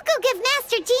 We'll go give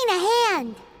Master Jean a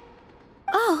hand!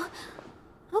 Oh,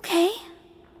 okay.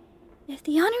 If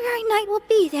the honorary knight will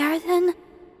be there, then...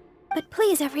 But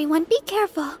please, everyone, be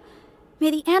careful. May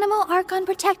the Animal Archon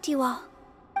protect you all.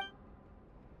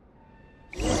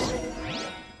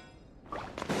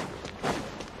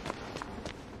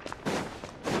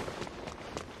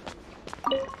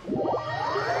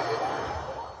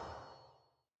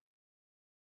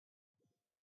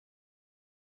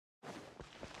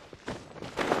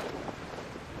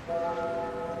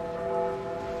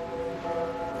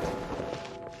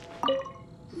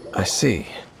 I see.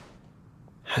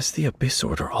 Has the Abyss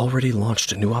Order already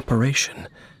launched a new operation?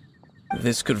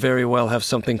 This could very well have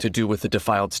something to do with the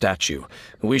defiled statue.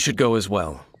 We should go as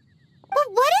well. But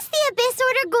what is the Abyss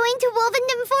Order going to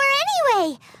Wolvendom for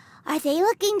anyway? Are they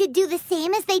looking to do the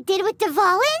same as they did with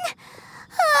Dvalin?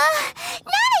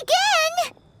 Not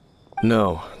again!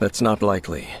 No, that's not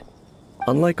likely.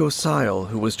 Unlike Osile,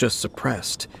 who was just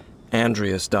suppressed,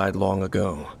 Andreas died long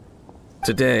ago.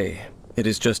 Today, it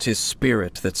is just his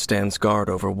spirit that stands guard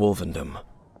over Wolvendom.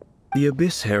 The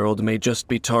Abyss Herald may just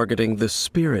be targeting the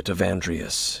spirit of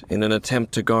Andreas in an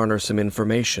attempt to garner some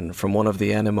information from one of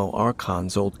the Animo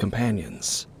Archon's old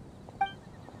companions.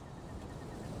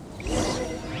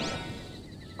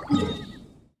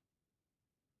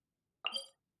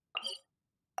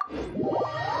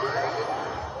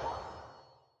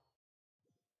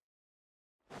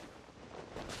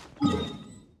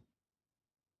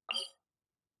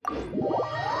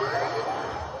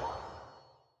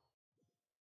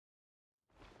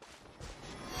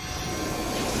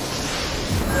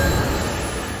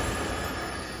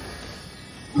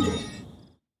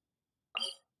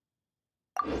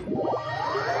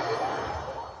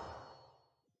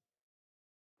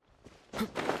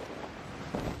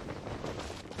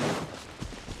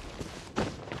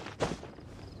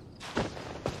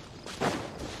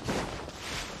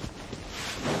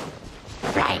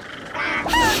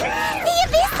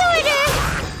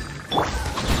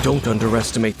 Don't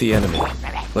underestimate the enemy.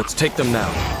 Let's take them now.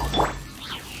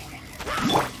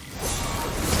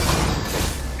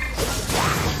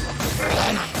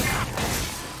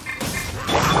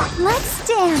 Let's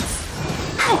dance.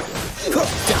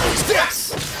 Dodge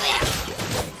this!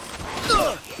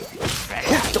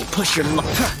 Don't push your luck.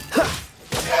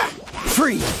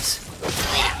 Freeze!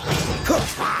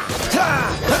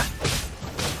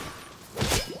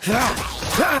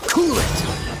 Cool it!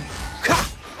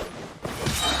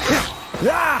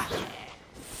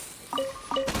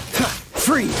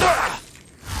 Freeze!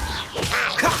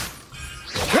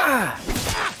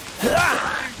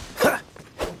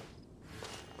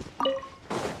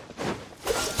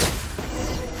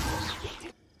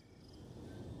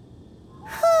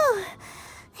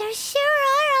 There sure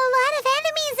are a lot of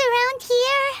enemies around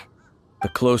here. The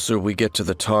closer we get to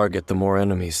the target, the more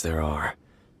enemies there are.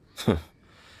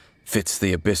 Fits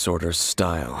the Abyss Order's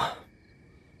style.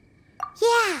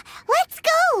 Yeah, let's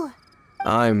go!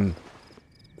 I'm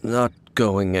not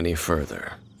going any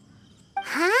further.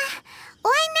 Huh?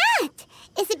 Why not?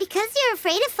 Is it because you're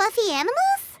afraid of fluffy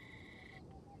animals?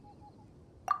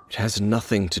 It has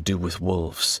nothing to do with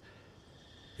wolves.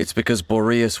 It's because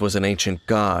Boreas was an ancient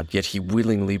god, yet he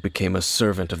willingly became a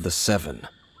servant of the Seven.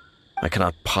 I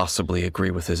cannot possibly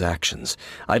agree with his actions.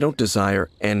 I don't desire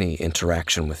any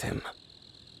interaction with him.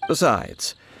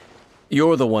 Besides,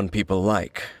 you're the one people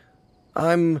like.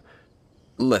 I'm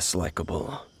less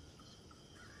likable.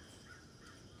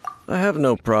 I have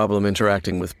no problem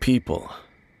interacting with people,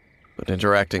 but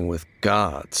interacting with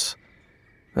gods,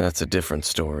 that's a different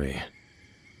story.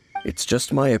 It's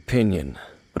just my opinion,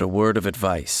 but a word of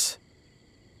advice.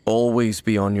 Always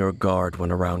be on your guard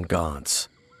when around gods.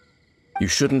 You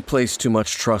shouldn't place too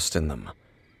much trust in them,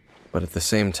 but at the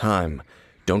same time,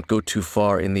 don't go too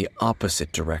far in the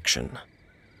opposite direction.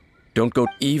 Don't go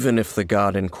even if the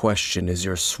god in question is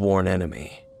your sworn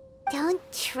enemy. Don't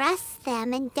trust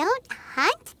them and don't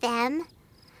hunt them.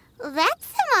 That's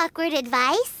some awkward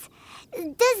advice.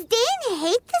 Does Dane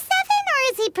hate the Seven,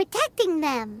 or is he protecting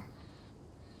them?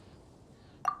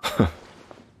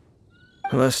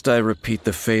 Lest I repeat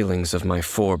the failings of my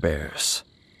forebears,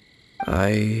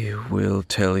 I will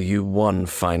tell you one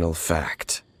final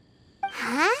fact.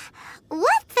 Huh?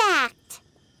 What fact?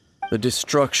 The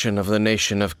destruction of the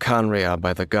nation of Canria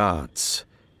by the gods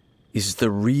is the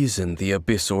reason the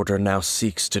Abyss Order now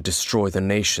seeks to destroy the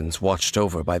nations watched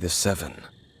over by the Seven.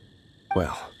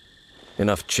 Well,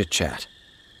 enough chit-chat.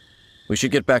 We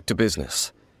should get back to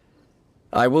business.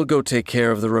 I will go take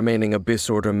care of the remaining Abyss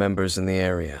Order members in the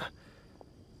area.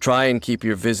 Try and keep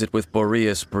your visit with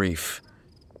Boreas brief.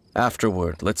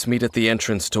 Afterward, let's meet at the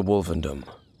entrance to Wolvendom.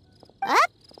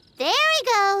 Up, there he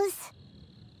goes.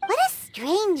 What a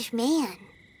strange man.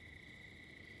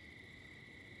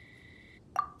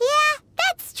 Yeah,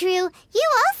 that's true. You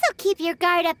also keep your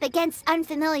guard up against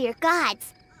unfamiliar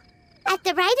gods. At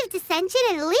the Rite of Dissension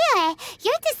in Liyue,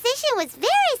 your decision was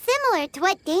very similar to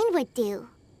what Dane would do.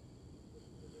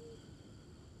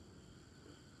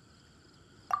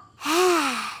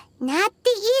 Not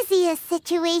the easiest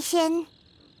situation.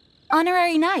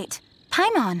 Honorary Knight,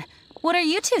 Paimon, what are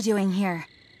you two doing here?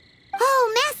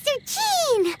 Oh, Master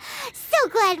Jean! So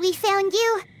glad we found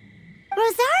you.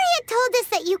 Rosaria told us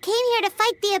that you came here to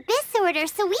fight the Abyss Order,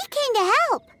 so we came to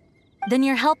help. Then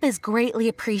your help is greatly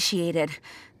appreciated.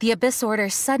 The Abyss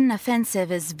Order's sudden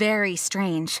offensive is very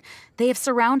strange. They have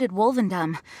surrounded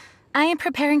Wolvendom. I am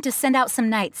preparing to send out some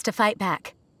knights to fight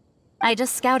back. I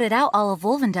just scouted out all of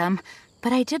Wolvendom,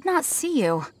 but I did not see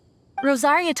you.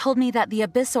 Rosaria told me that the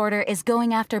Abyss Order is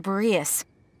going after Boreas.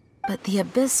 But the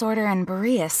Abyss Order and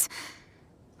Boreas...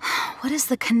 what is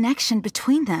the connection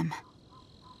between them?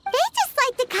 They just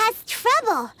like to cause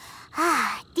trouble.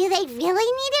 Do they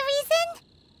really need a reason?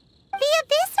 The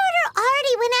Abyss Order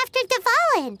already went after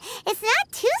Dvalin. It's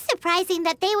not too surprising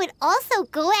that they would also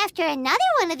go after another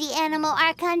one of the Animal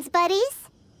Archon's buddies.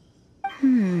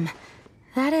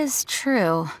 That is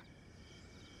true.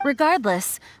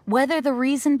 Regardless, whether the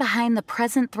reason behind the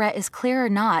present threat is clear or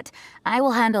not, I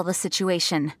will handle the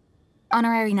situation.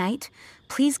 Honorary Knight,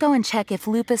 please go and check if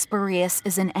Lupus Boreas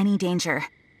is in any danger.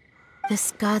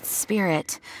 This god's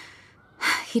spirit...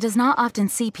 he does not often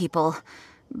see people,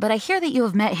 but I hear that you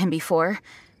have met him before.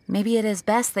 Maybe it is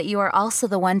best that you are also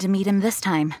the one to meet him this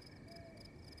time.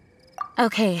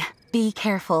 Okay, be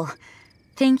careful.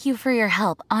 Thank you for your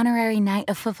help, Honorary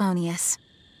Knight of Favonius.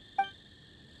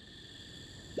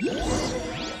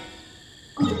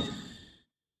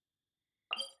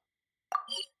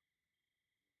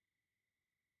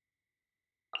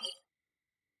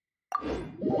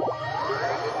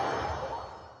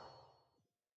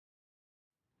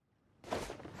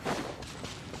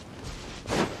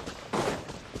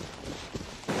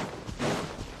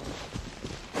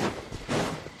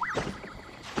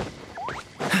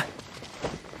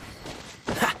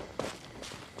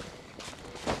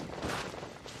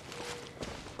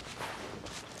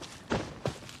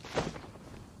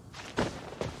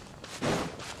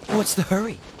 What's the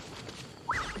hurry?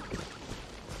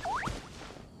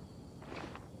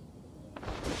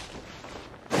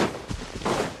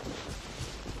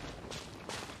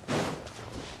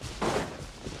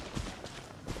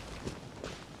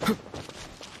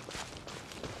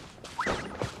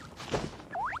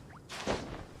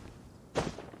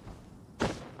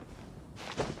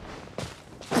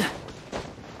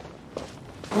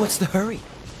 What's the hurry?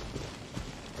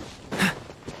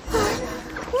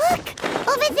 Look!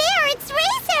 Over there, it's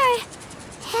Razor!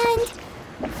 And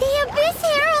the Abyss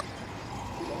Hero...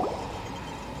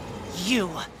 You,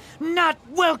 not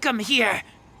welcome here!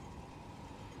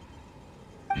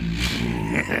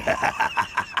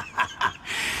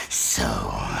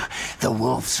 So, the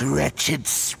wolf's wretched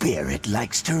spirit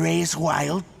likes to raise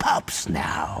wild pups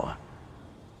now.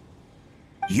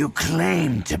 You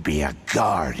claim to be a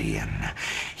guardian,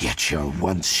 yet your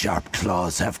once sharp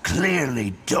claws have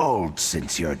clearly dulled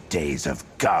since your days of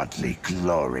godly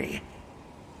glory.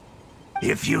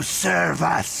 If you serve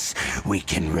us, we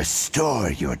can restore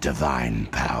your divine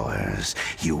powers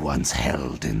you once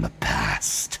held in the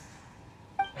past.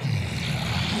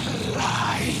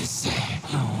 Lies.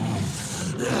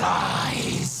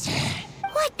 Lies.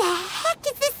 What the heck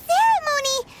is this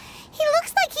ceremony? He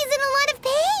looks like he's in a lot of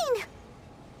pain.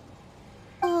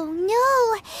 Oh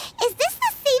no! Is this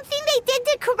the same thing they did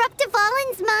to corrupt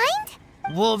Dvalin's mind?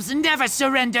 Wolves never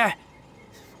surrender!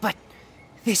 But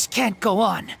this can't go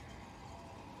on.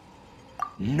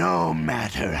 No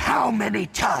matter how many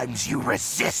times you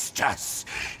resist us,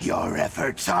 your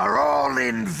efforts are all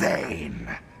in vain.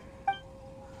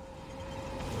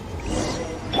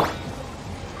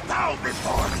 Bow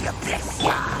before the Abyss.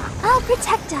 I'll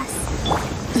protect us.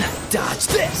 Dodge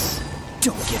this!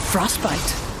 Don't get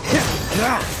frostbite.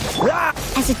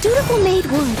 As a dutiful maid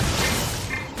would.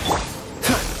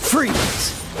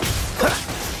 Freeze!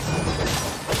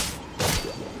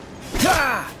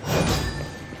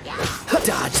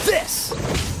 Dodge this!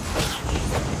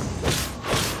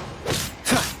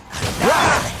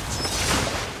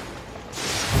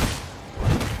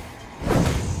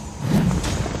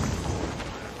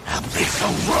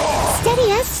 Abyssal roar!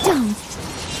 Steady as stone.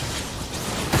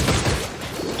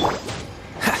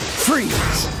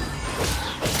 Freeze!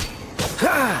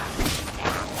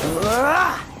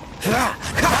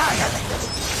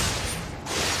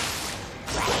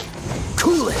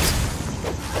 Cool it!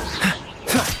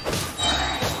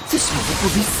 This one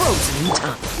will be frozen in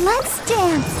time. Let's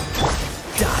dance.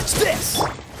 Dodge this!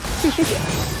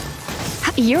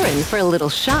 You're in for a little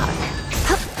shock.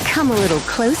 Come a little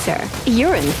closer.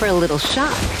 You're in for a little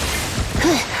shock.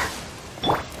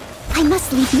 I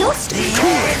must leave no stone.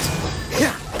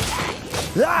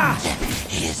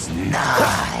 Is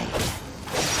nigh.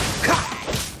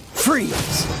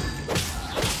 Freeze!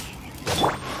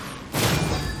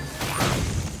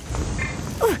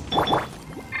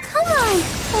 Come on,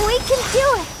 we can do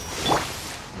it.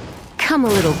 Come a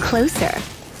little closer.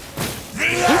 The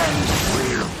end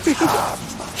will come.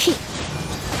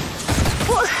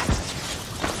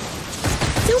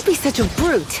 Don't be such a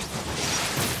brute.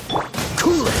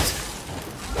 Cool it!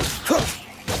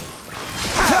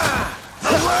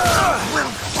 The world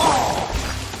will fall.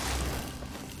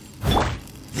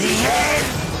 The end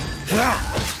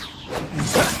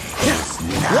is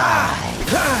nigh.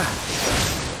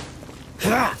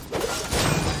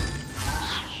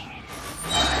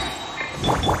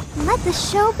 Let the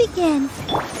show begin.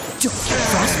 Don't get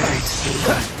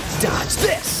frostbite! Dodge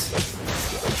this!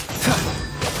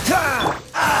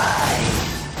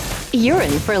 You're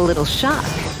in for a little shock.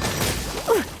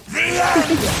 The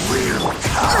end will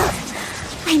come.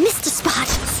 I missed a spot.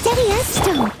 Steady as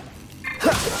stone.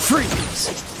 Freeze!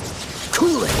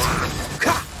 Cool it!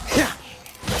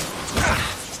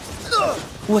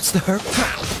 What's the hurt?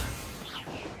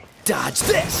 Dodge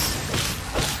this!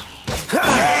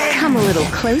 Come a little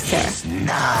closer.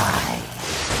 Nigh.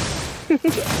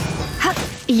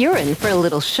 You're in for a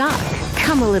little shock.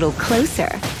 Come a little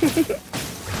closer.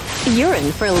 You're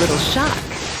in for a little shock.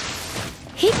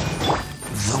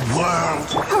 The world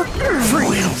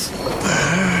Freeze!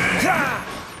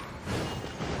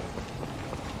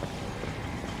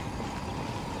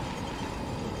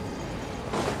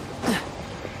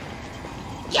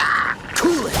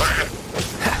 Cool it!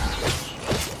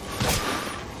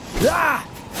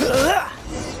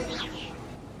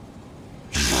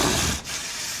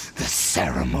 The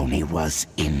ceremony was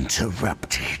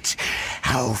interrupted.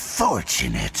 How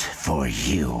fortunate for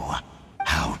you.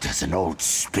 How does an old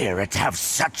spirit have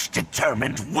such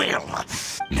determined will?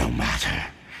 No matter.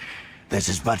 This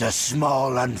is but a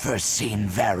small unforeseen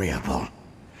variable.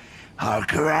 Our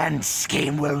grand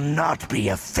scheme will not be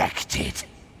affected.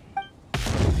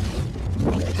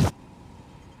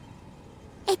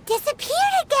 It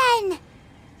disappeared again!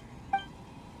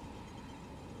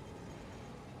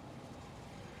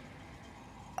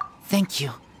 Thank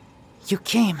you. You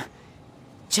came.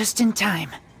 Just in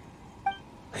time.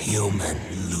 Human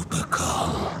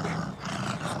Lupercal.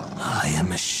 I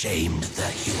am ashamed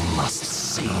that you must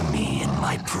see me in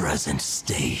my present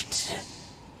state.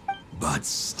 But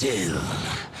still,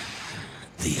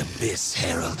 the Abyss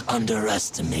Herald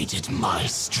underestimated my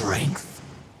strength.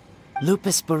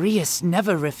 Lupus Boreas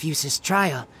never refuses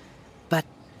trial, but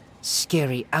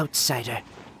scary outsider,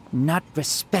 not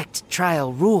respect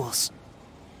trial rules.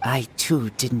 I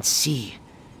too didn't see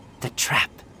the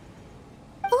trap.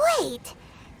 Wait,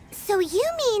 so you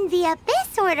mean the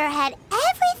Abyss Order had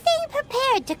everything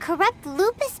prepared to corrupt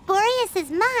Lupus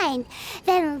Boreas' mind,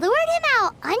 then lured him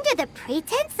out under the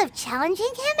pretense of challenging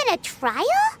him in a trial?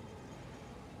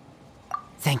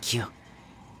 Thank you.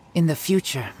 In the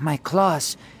future, my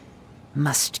claws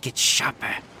must get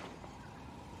sharper.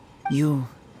 You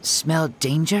smelled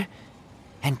danger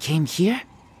and came here?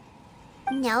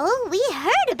 No, we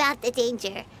heard about the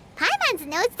danger. Paimon's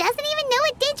notes doesn't even know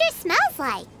what danger smells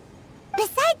like.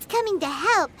 Besides coming to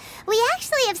help, we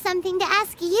actually have something to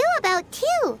ask you about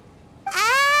too.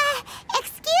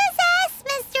 Excuse us,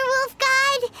 Mr. Wolf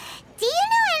God. Do you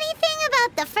know anything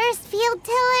about the first field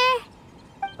tiller?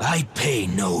 I pay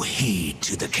no heed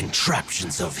to the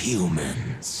contraptions of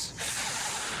humans.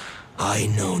 I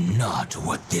know not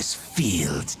what this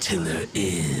field tiller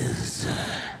is.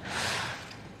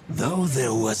 Though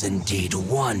there was indeed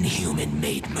one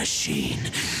human-made machine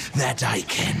that I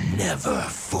can never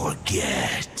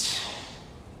forget.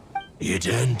 It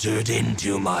entered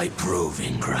into my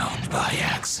proving ground by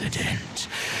accident,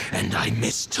 and I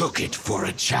mistook it for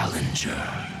a challenger.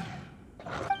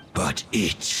 But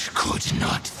it could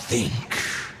not think,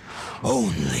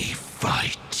 only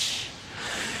fight.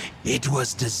 It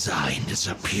was designed as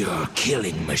a pure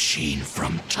killing machine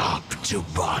from top to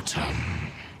bottom.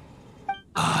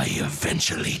 I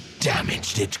eventually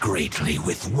damaged it greatly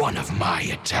with one of my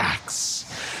attacks.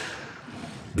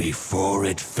 Before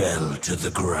it fell to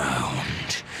the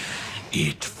ground,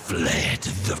 it fled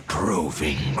the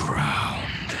proving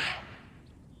ground.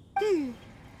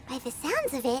 By the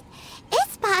sounds of it,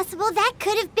 it's possible that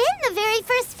could have been the very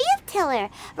first field tiller,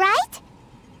 right?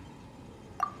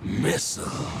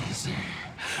 Missiles.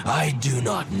 I do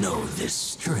not know this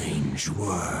strange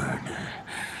word.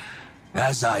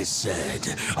 As I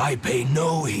said, I pay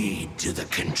no heed to the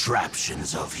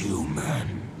contraptions of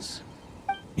humans.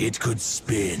 It could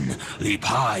spin, leap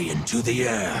high into the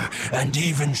air, and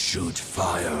even shoot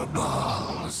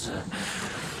fireballs.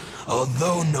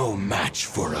 Although no match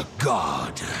for a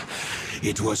god,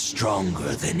 it was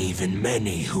stronger than even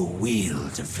many who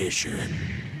wield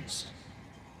visions.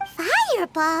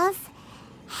 Fireballs?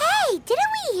 Hey,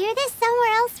 didn't we hear this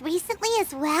somewhere else recently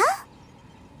as well?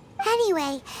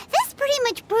 Anyway, this pretty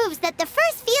much proves that the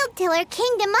first field tiller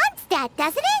came to Mondstadt,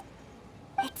 doesn't it?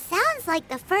 It sounds like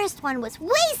the first one was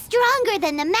way stronger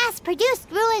than the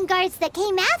mass-produced ruin guards that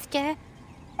came after.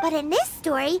 But in this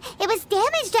story, it was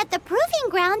damaged at the proving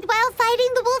ground while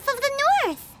fighting the Wolf of the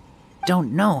North.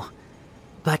 Don't know,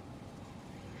 but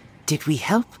did we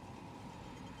help?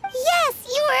 Yes,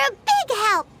 you were a big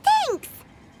help. Thanks.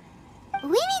 We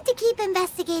need to keep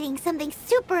investigating something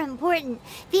super important.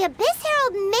 The Abyss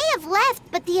Herald may have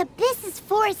left, but the Abyss's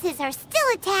forces are still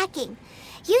attacking.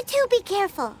 You two be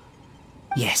careful.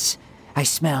 Yes, I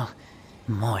smell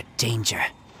more danger.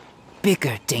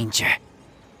 Bigger danger.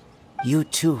 You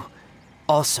too,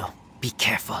 also be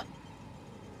careful.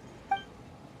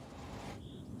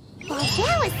 Well,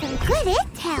 that was some good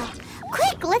intel.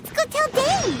 Quick, let's go tell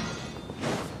Dane.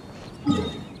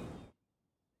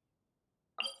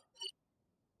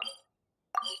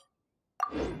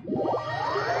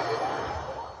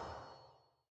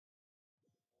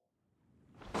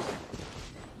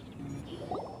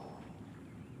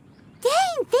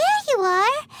 Dane, there you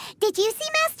are. Did you see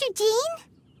Master Jean?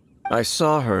 I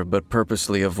saw her, but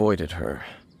purposely avoided her.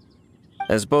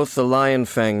 As both the Lion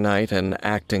Fang Knight and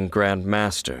acting Grand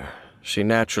Master, she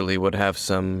naturally would have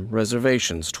some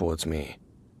reservations towards me.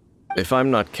 If I'm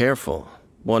not careful,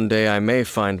 one day I may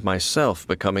find myself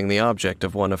becoming the object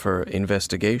of one of her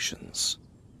investigations.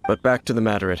 But back to the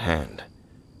matter at hand.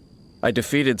 I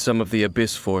defeated some of the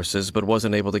Abyss forces, but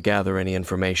wasn't able to gather any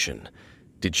information.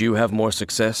 Did you have more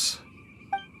success?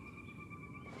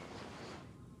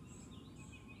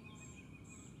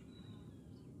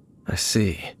 I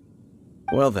see.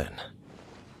 Well then,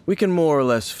 we can more or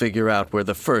less figure out where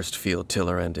the first field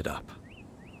tiller ended up.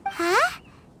 Huh?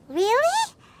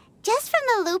 Really? Just from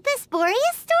the Lupus Boreas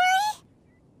story?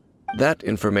 That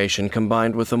information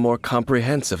combined with a more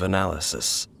comprehensive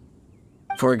analysis.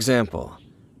 For example,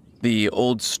 the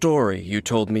old story you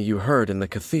told me you heard in the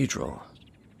cathedral.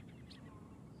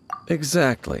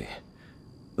 Exactly.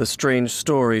 The strange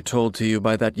story told to you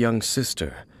by that young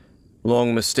sister,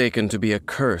 long mistaken to be a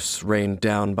curse rained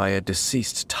down by a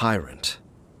deceased tyrant.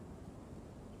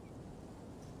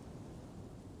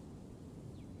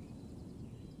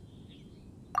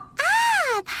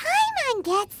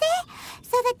 one gets it?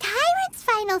 So the Tyrant's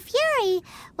final fury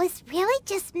was really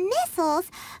just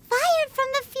missiles fired from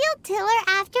the field tiller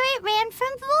after it ran from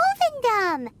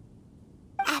Wolvendom.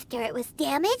 After it was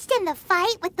damaged in the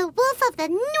fight with the Wolf of the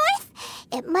North,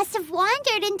 it must have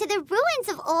wandered into the ruins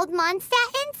of Old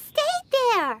Mondstadt and stayed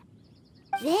there.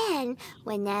 Then,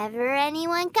 whenever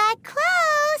anyone got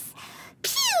close,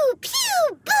 pew,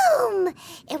 pew, boom!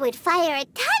 It would fire a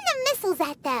ton of missiles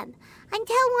at them,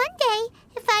 until one day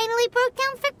it finally broke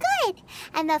down for good,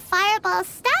 and the fireballs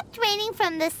stopped raining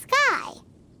from the sky.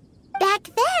 Back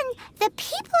then, the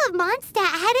people of Mondstadt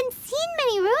hadn't seen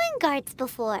many ruin guards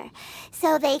before,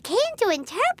 so they came to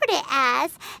interpret it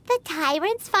as the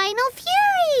Tyrant's final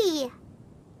fury.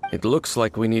 It looks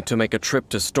like we need to make a trip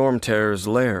to Storm Terror's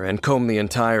lair and comb the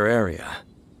entire area.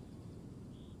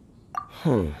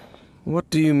 What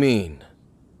do you mean?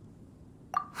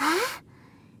 Huh?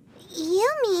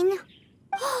 You mean...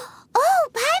 Oh,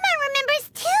 Paimon remembers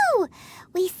too!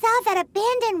 We saw that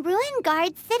abandoned ruin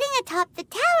guard sitting atop the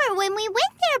tower when we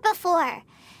went there before.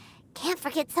 Can't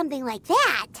forget something like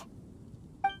that.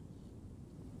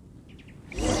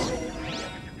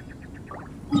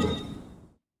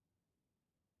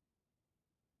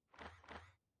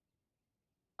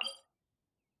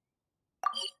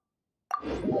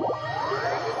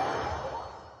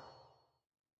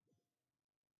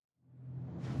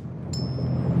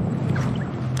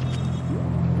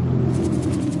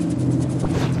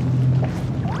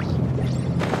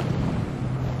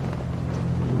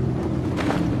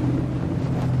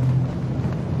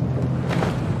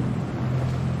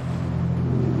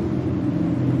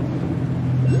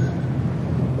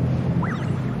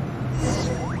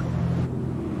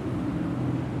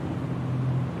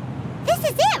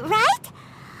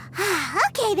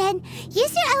 Okay then,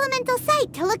 use your elemental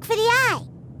sight to look for the eye.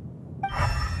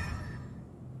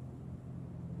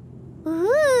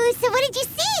 Ooh, so what did you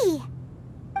see?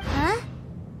 Huh?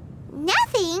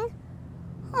 Nothing?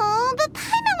 Oh, but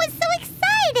Paimon was so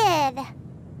excited.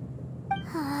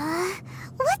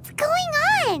 What's going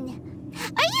on?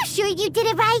 Are you sure you did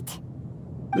it right?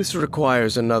 This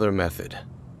requires another method.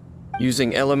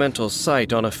 Using elemental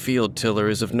sight on a field tiller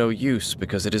is of no use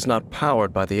because it is not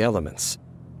powered by the elements.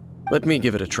 Let me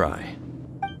give it a try.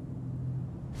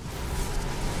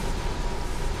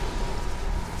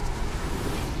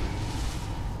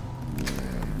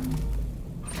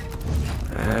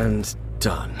 And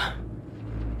done.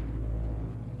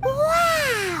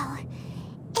 Wow!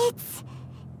 It's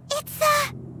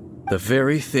the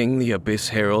very thing the Abyss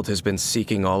Herald has been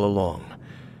seeking all along.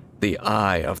 The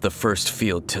eye of the first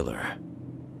field tiller.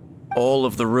 All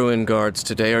of the ruin guards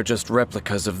today are just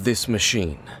replicas of this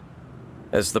machine.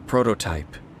 As the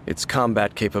prototype, its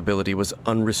combat capability was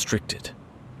unrestricted.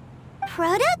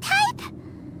 Prototype?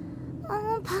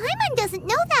 Oh, Paimon doesn't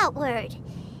know that word.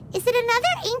 Is it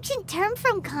another ancient term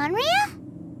from Conria?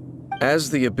 As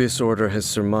the Abyss Order has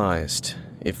surmised,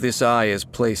 if this eye is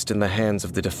placed in the hands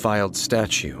of the defiled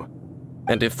statue,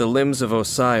 and if the limbs of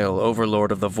Osial,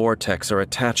 Overlord of the Vortex, are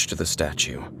attached to the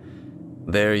statue,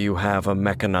 there you have a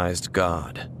mechanized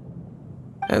god.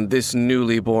 And this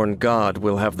newly born god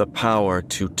will have the power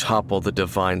to topple the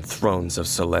divine thrones of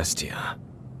Celestia.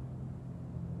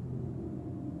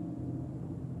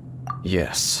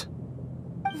 Yes.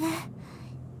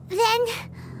 Then,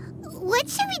 what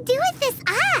should we do with this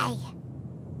eye?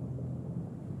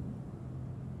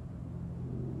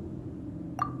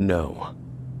 No.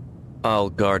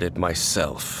 I'll guard it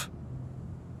myself.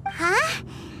 Huh?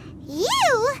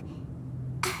 You?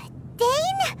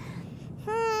 Dane?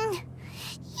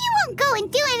 You won't go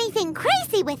and do anything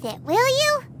crazy with it, will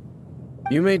you?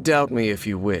 You may doubt me if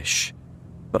you wish,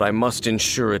 but I must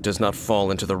ensure it does not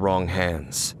fall into the wrong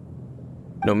hands.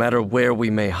 No matter where we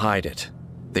may hide it,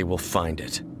 they will find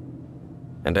it.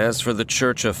 And as for the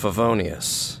Church of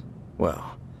Favonius,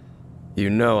 well,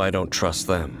 you know I don't trust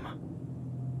them.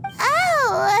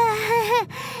 Oh,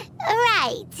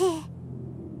 right.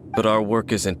 But our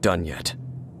work isn't done yet.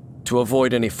 To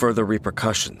avoid any further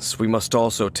repercussions, we must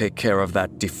also take care of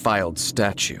that defiled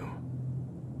statue.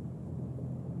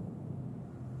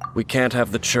 We can't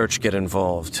have the church get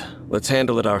involved. Let's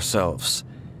handle it ourselves.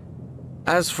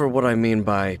 As for what I mean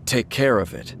by take care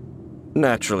of it,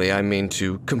 naturally I mean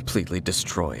to completely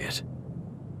destroy it.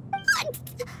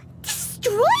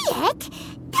 Destroy it?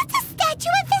 That's a statue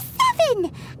of the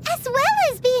Seven! As well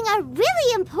as being a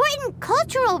really important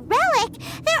cultural relic,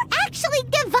 they're actually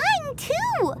divine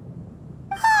too!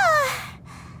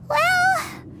 Well,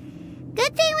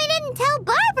 good thing we didn't tell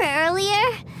Barbara earlier.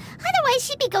 Otherwise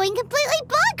she'd be going completely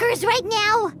bonkers right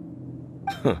now!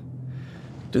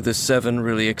 Do the Seven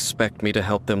really expect me to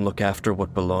help them look after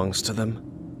what belongs to them?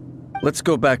 Let's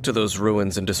go back to those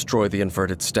ruins and destroy the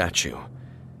inverted statue.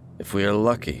 If we are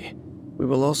lucky, we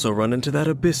will also run into that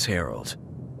Abyss Herald.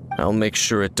 I'll make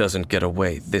sure it doesn't get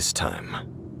away this time.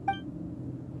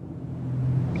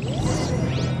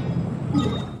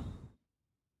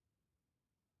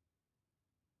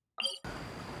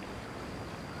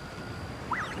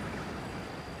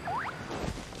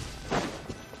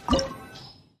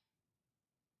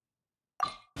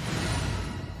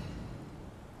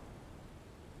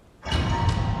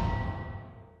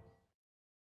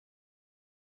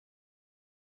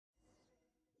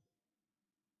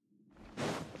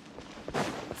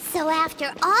 So after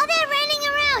all that running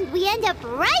around, we end up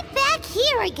right back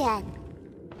here again.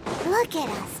 Look at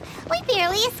us. We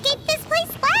barely escaped this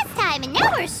place last time, and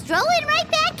now we're strolling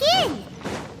right back in.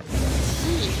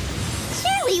 Gee,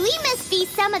 surely we must be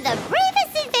some of the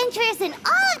bravest adventurers in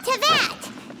all of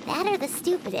Teyvat. That or the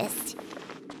stupidest.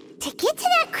 To get to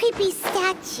that creepy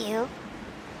statue,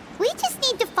 we just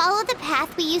need to follow the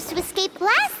path we used to escape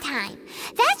last time.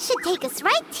 That should take us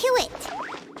right to it.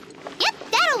 Yep,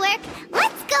 that'll work.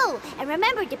 Let's go! And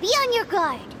remember to be on your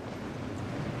guard.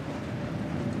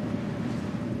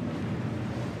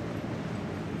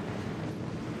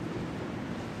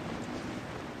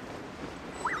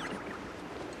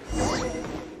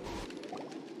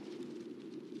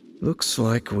 Looks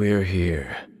like we're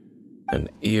here. An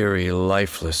eerie,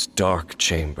 lifeless, dark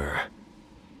chamber.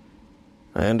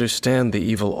 I understand the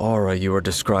evil aura you were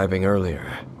describing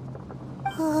earlier.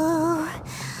 Oh,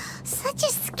 such a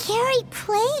scary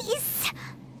place.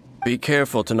 Be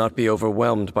careful to not be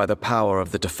overwhelmed by the power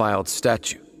of the defiled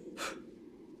statue.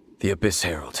 The Abyss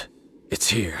Herald. It's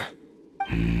here.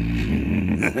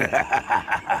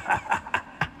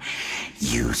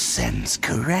 You sense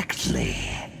correctly.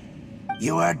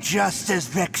 You are just as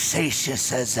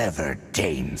vexatious as ever,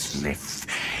 Dainsleif,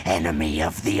 enemy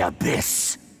of the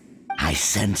Abyss. I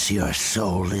sense your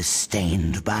soul is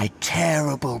stained by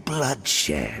terrible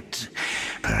bloodshed,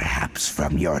 perhaps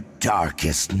from your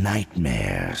darkest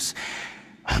nightmares.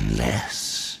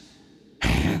 Unless...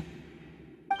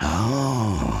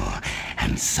 Oh,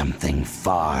 and something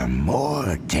far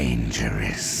more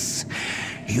dangerous.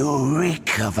 You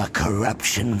reek of a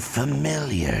corruption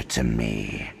familiar to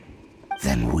me.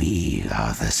 Then we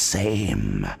are the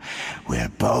same.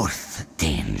 We're both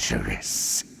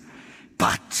dangerous.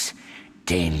 But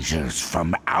dangers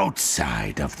from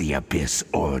outside of the Abyss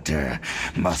Order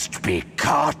must be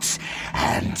caught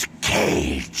and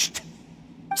caged.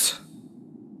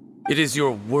 It is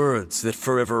your words that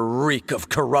forever reek of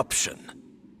corruption.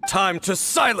 Time to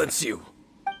silence you!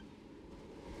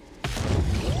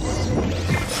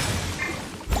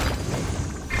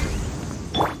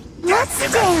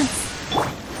 Let's dance!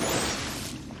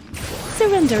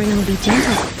 Surrender and will be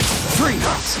gentle.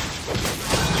 Freeze!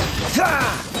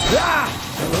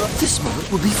 This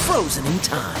moment will be frozen in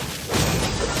time.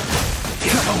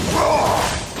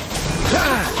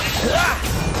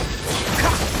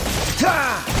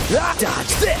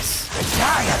 Dodge this!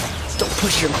 Don't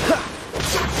push your...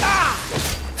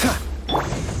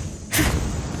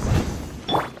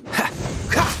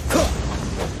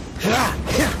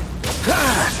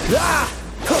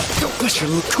 Don't push your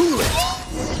little coolant!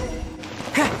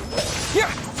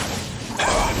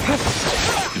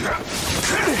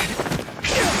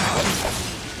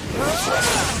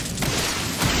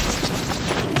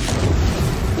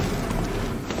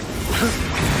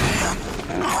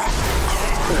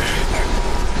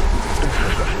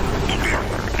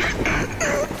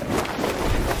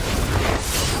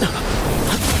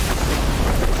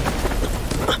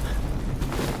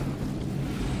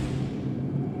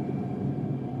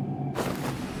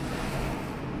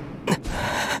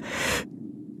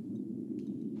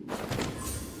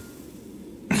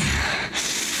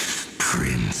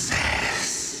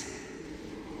 Princess.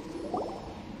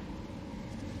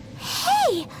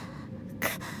 Hey!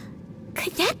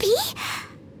 Could that be?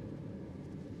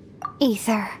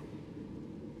 Ether.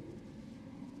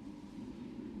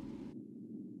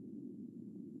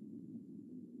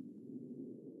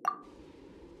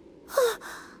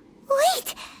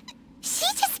 Wait! She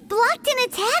just blocked an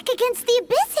attack against the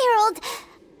Abyss Herald!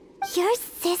 Your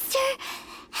sister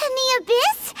and the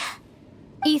Abyss?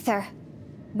 Ether.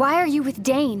 Why are you with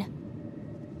Dane?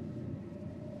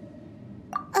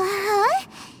 Uh-huh?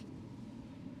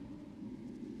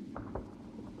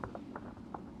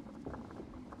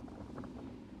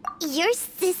 Your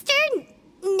sister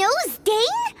knows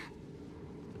Dane?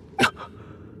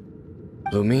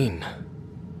 Lumine,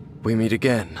 we meet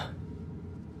again.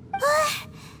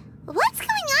 What's going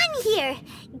on here?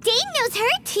 Dane knows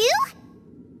her too?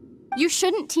 You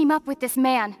shouldn't team up with this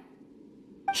man.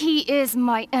 He is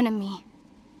my enemy.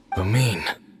 Lumine.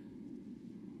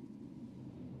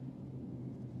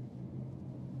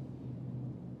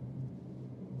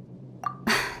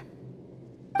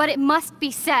 But it must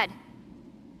be said.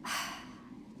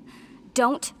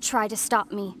 Don't try to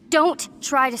stop me. Don't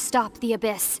try to stop the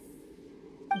Abyss.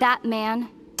 That man,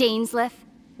 Dainsleif,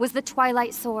 was the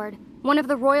Twilight Sword, one of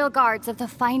the royal guards of the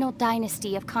final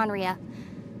dynasty of Conria.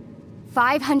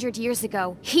 500 years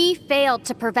ago, he failed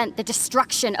to prevent the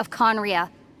destruction of Conria.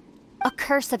 A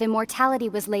curse of immortality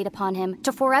was laid upon him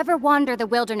to forever wander the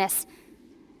wilderness,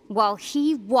 while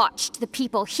he watched the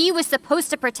people he was supposed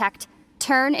to protect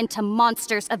turn into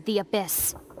monsters of the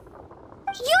Abyss.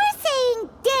 You're saying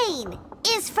Dane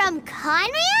is from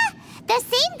Conria? The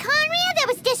same Conria that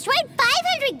was destroyed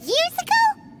 500 years ago?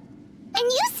 And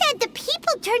you said the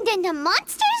people turned into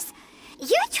monsters?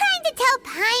 You're trying to tell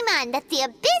Paimon that the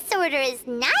Abyss Order is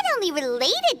not only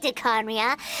related to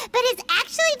Conria, but is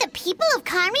actually the people of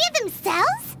Conria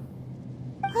themselves?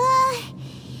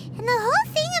 And the whole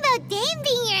thing about Dane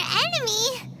being your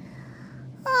enemy...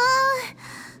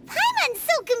 Paimon's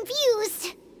so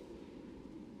confused.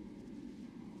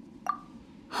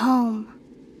 Home.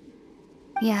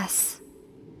 Yes,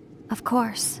 of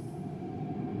course.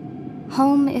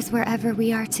 Home is wherever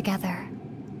we are together.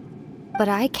 But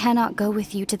I cannot go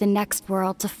with you to the next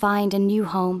world to find a new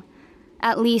home.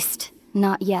 At least,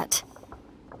 not yet.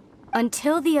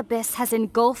 Until the Abyss has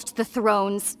engulfed the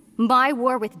thrones, my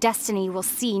war with destiny will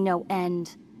see no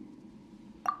end.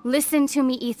 Listen to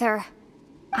me, Ether.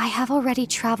 I have already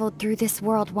traveled through this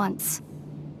world once.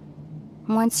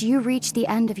 Once you reach the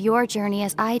end of your journey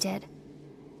as I did,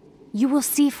 you will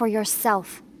see for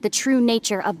yourself the true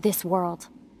nature of this world.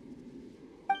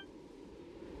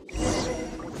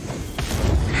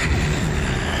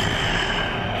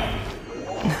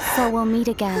 So we'll meet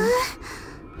again.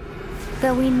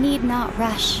 Though we need not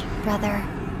rush, brother.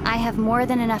 I have more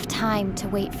than enough time to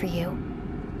wait for you.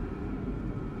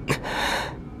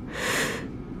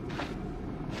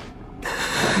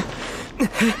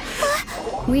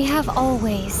 We have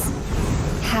always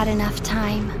had enough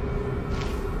time.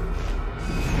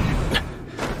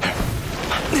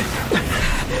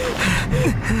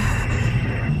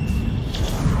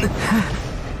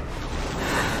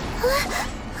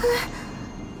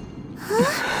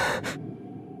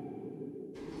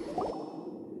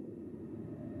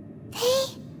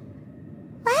 They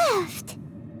left.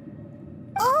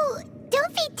 Oh,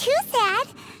 don't be too sad.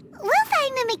 We'll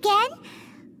find them again.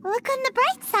 Look on the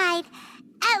bright side.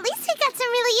 At least we got some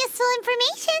really useful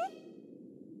information.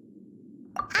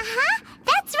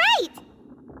 That's right.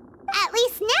 At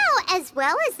least now, as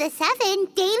well as the Seven,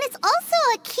 Dane is also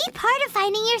a key part of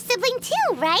finding your sibling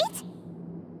too, right?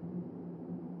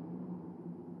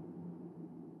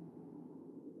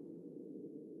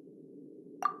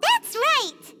 That's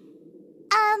right!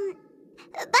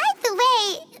 By the way,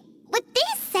 what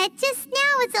they said just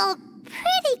now is all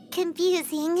pretty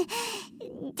confusing.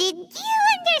 Did you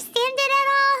understand it at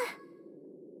all?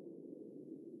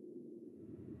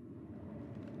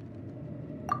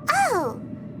 Oh,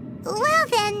 well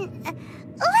then,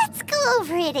 let's go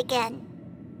over it again.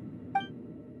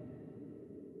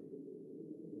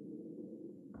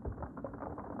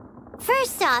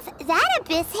 First off, that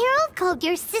Abyss Herald called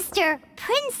your sister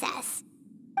Princess.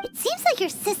 It seems like your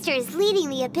sister is leading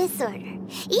the Abyss Order.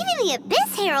 Even the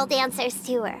Abyss Herald answers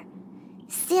to her.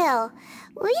 Still,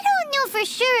 we don't know for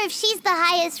sure if she's the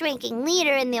highest-ranking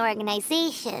leader in the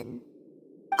organization.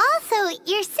 Also,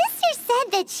 your sister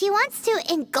said that she wants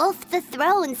to engulf the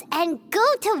thrones and go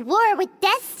to war with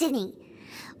destiny.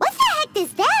 What the heck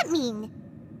does that mean?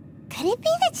 Could it be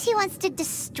that she wants to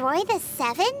destroy the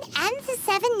Seven and the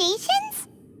Seven Nations?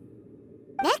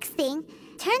 Next thing,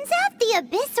 turns out the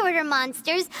Abyss Order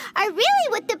monsters are really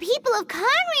what the people of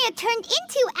Conria turned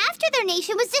into after their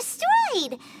nation was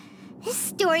destroyed. This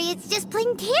story is just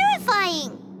plain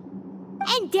terrifying.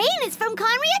 And Dane is from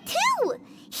Conria too.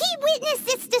 He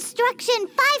witnessed its destruction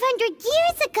 500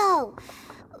 years ago.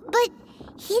 But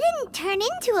he didn't turn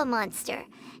into a monster.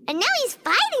 And now he's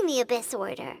fighting the Abyss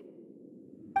Order.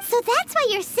 So that's why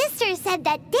your sister said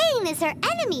that Dane is her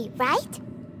enemy, right?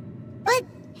 But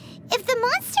if the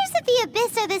monsters of the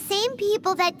Abyss are the same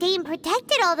people that Dane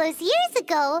protected all those years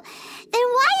ago, then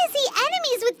why is he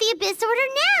enemies with the Abyss Order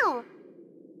now?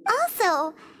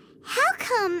 Also, how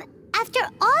come, after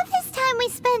all this time we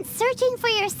spent searching for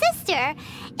your sister,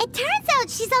 it turns out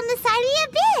she's on the side of the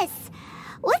Abyss?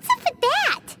 What's up with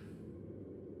that?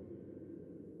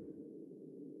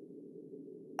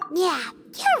 Yeah,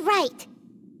 you're right.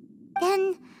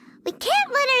 Then, we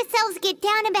can't let ourselves get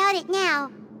down about it now.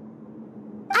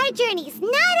 Our journey's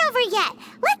not over yet.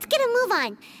 Let's get gotta move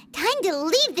on. Time to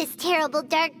leave this terrible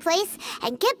dark place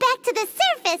and get back to the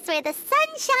surface where the sun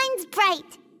shines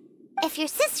bright. If your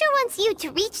sister wants you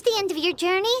to reach the end of your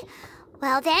journey,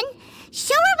 well then,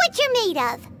 show her what you're made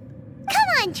of. Come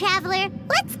on, traveler,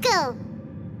 let's go.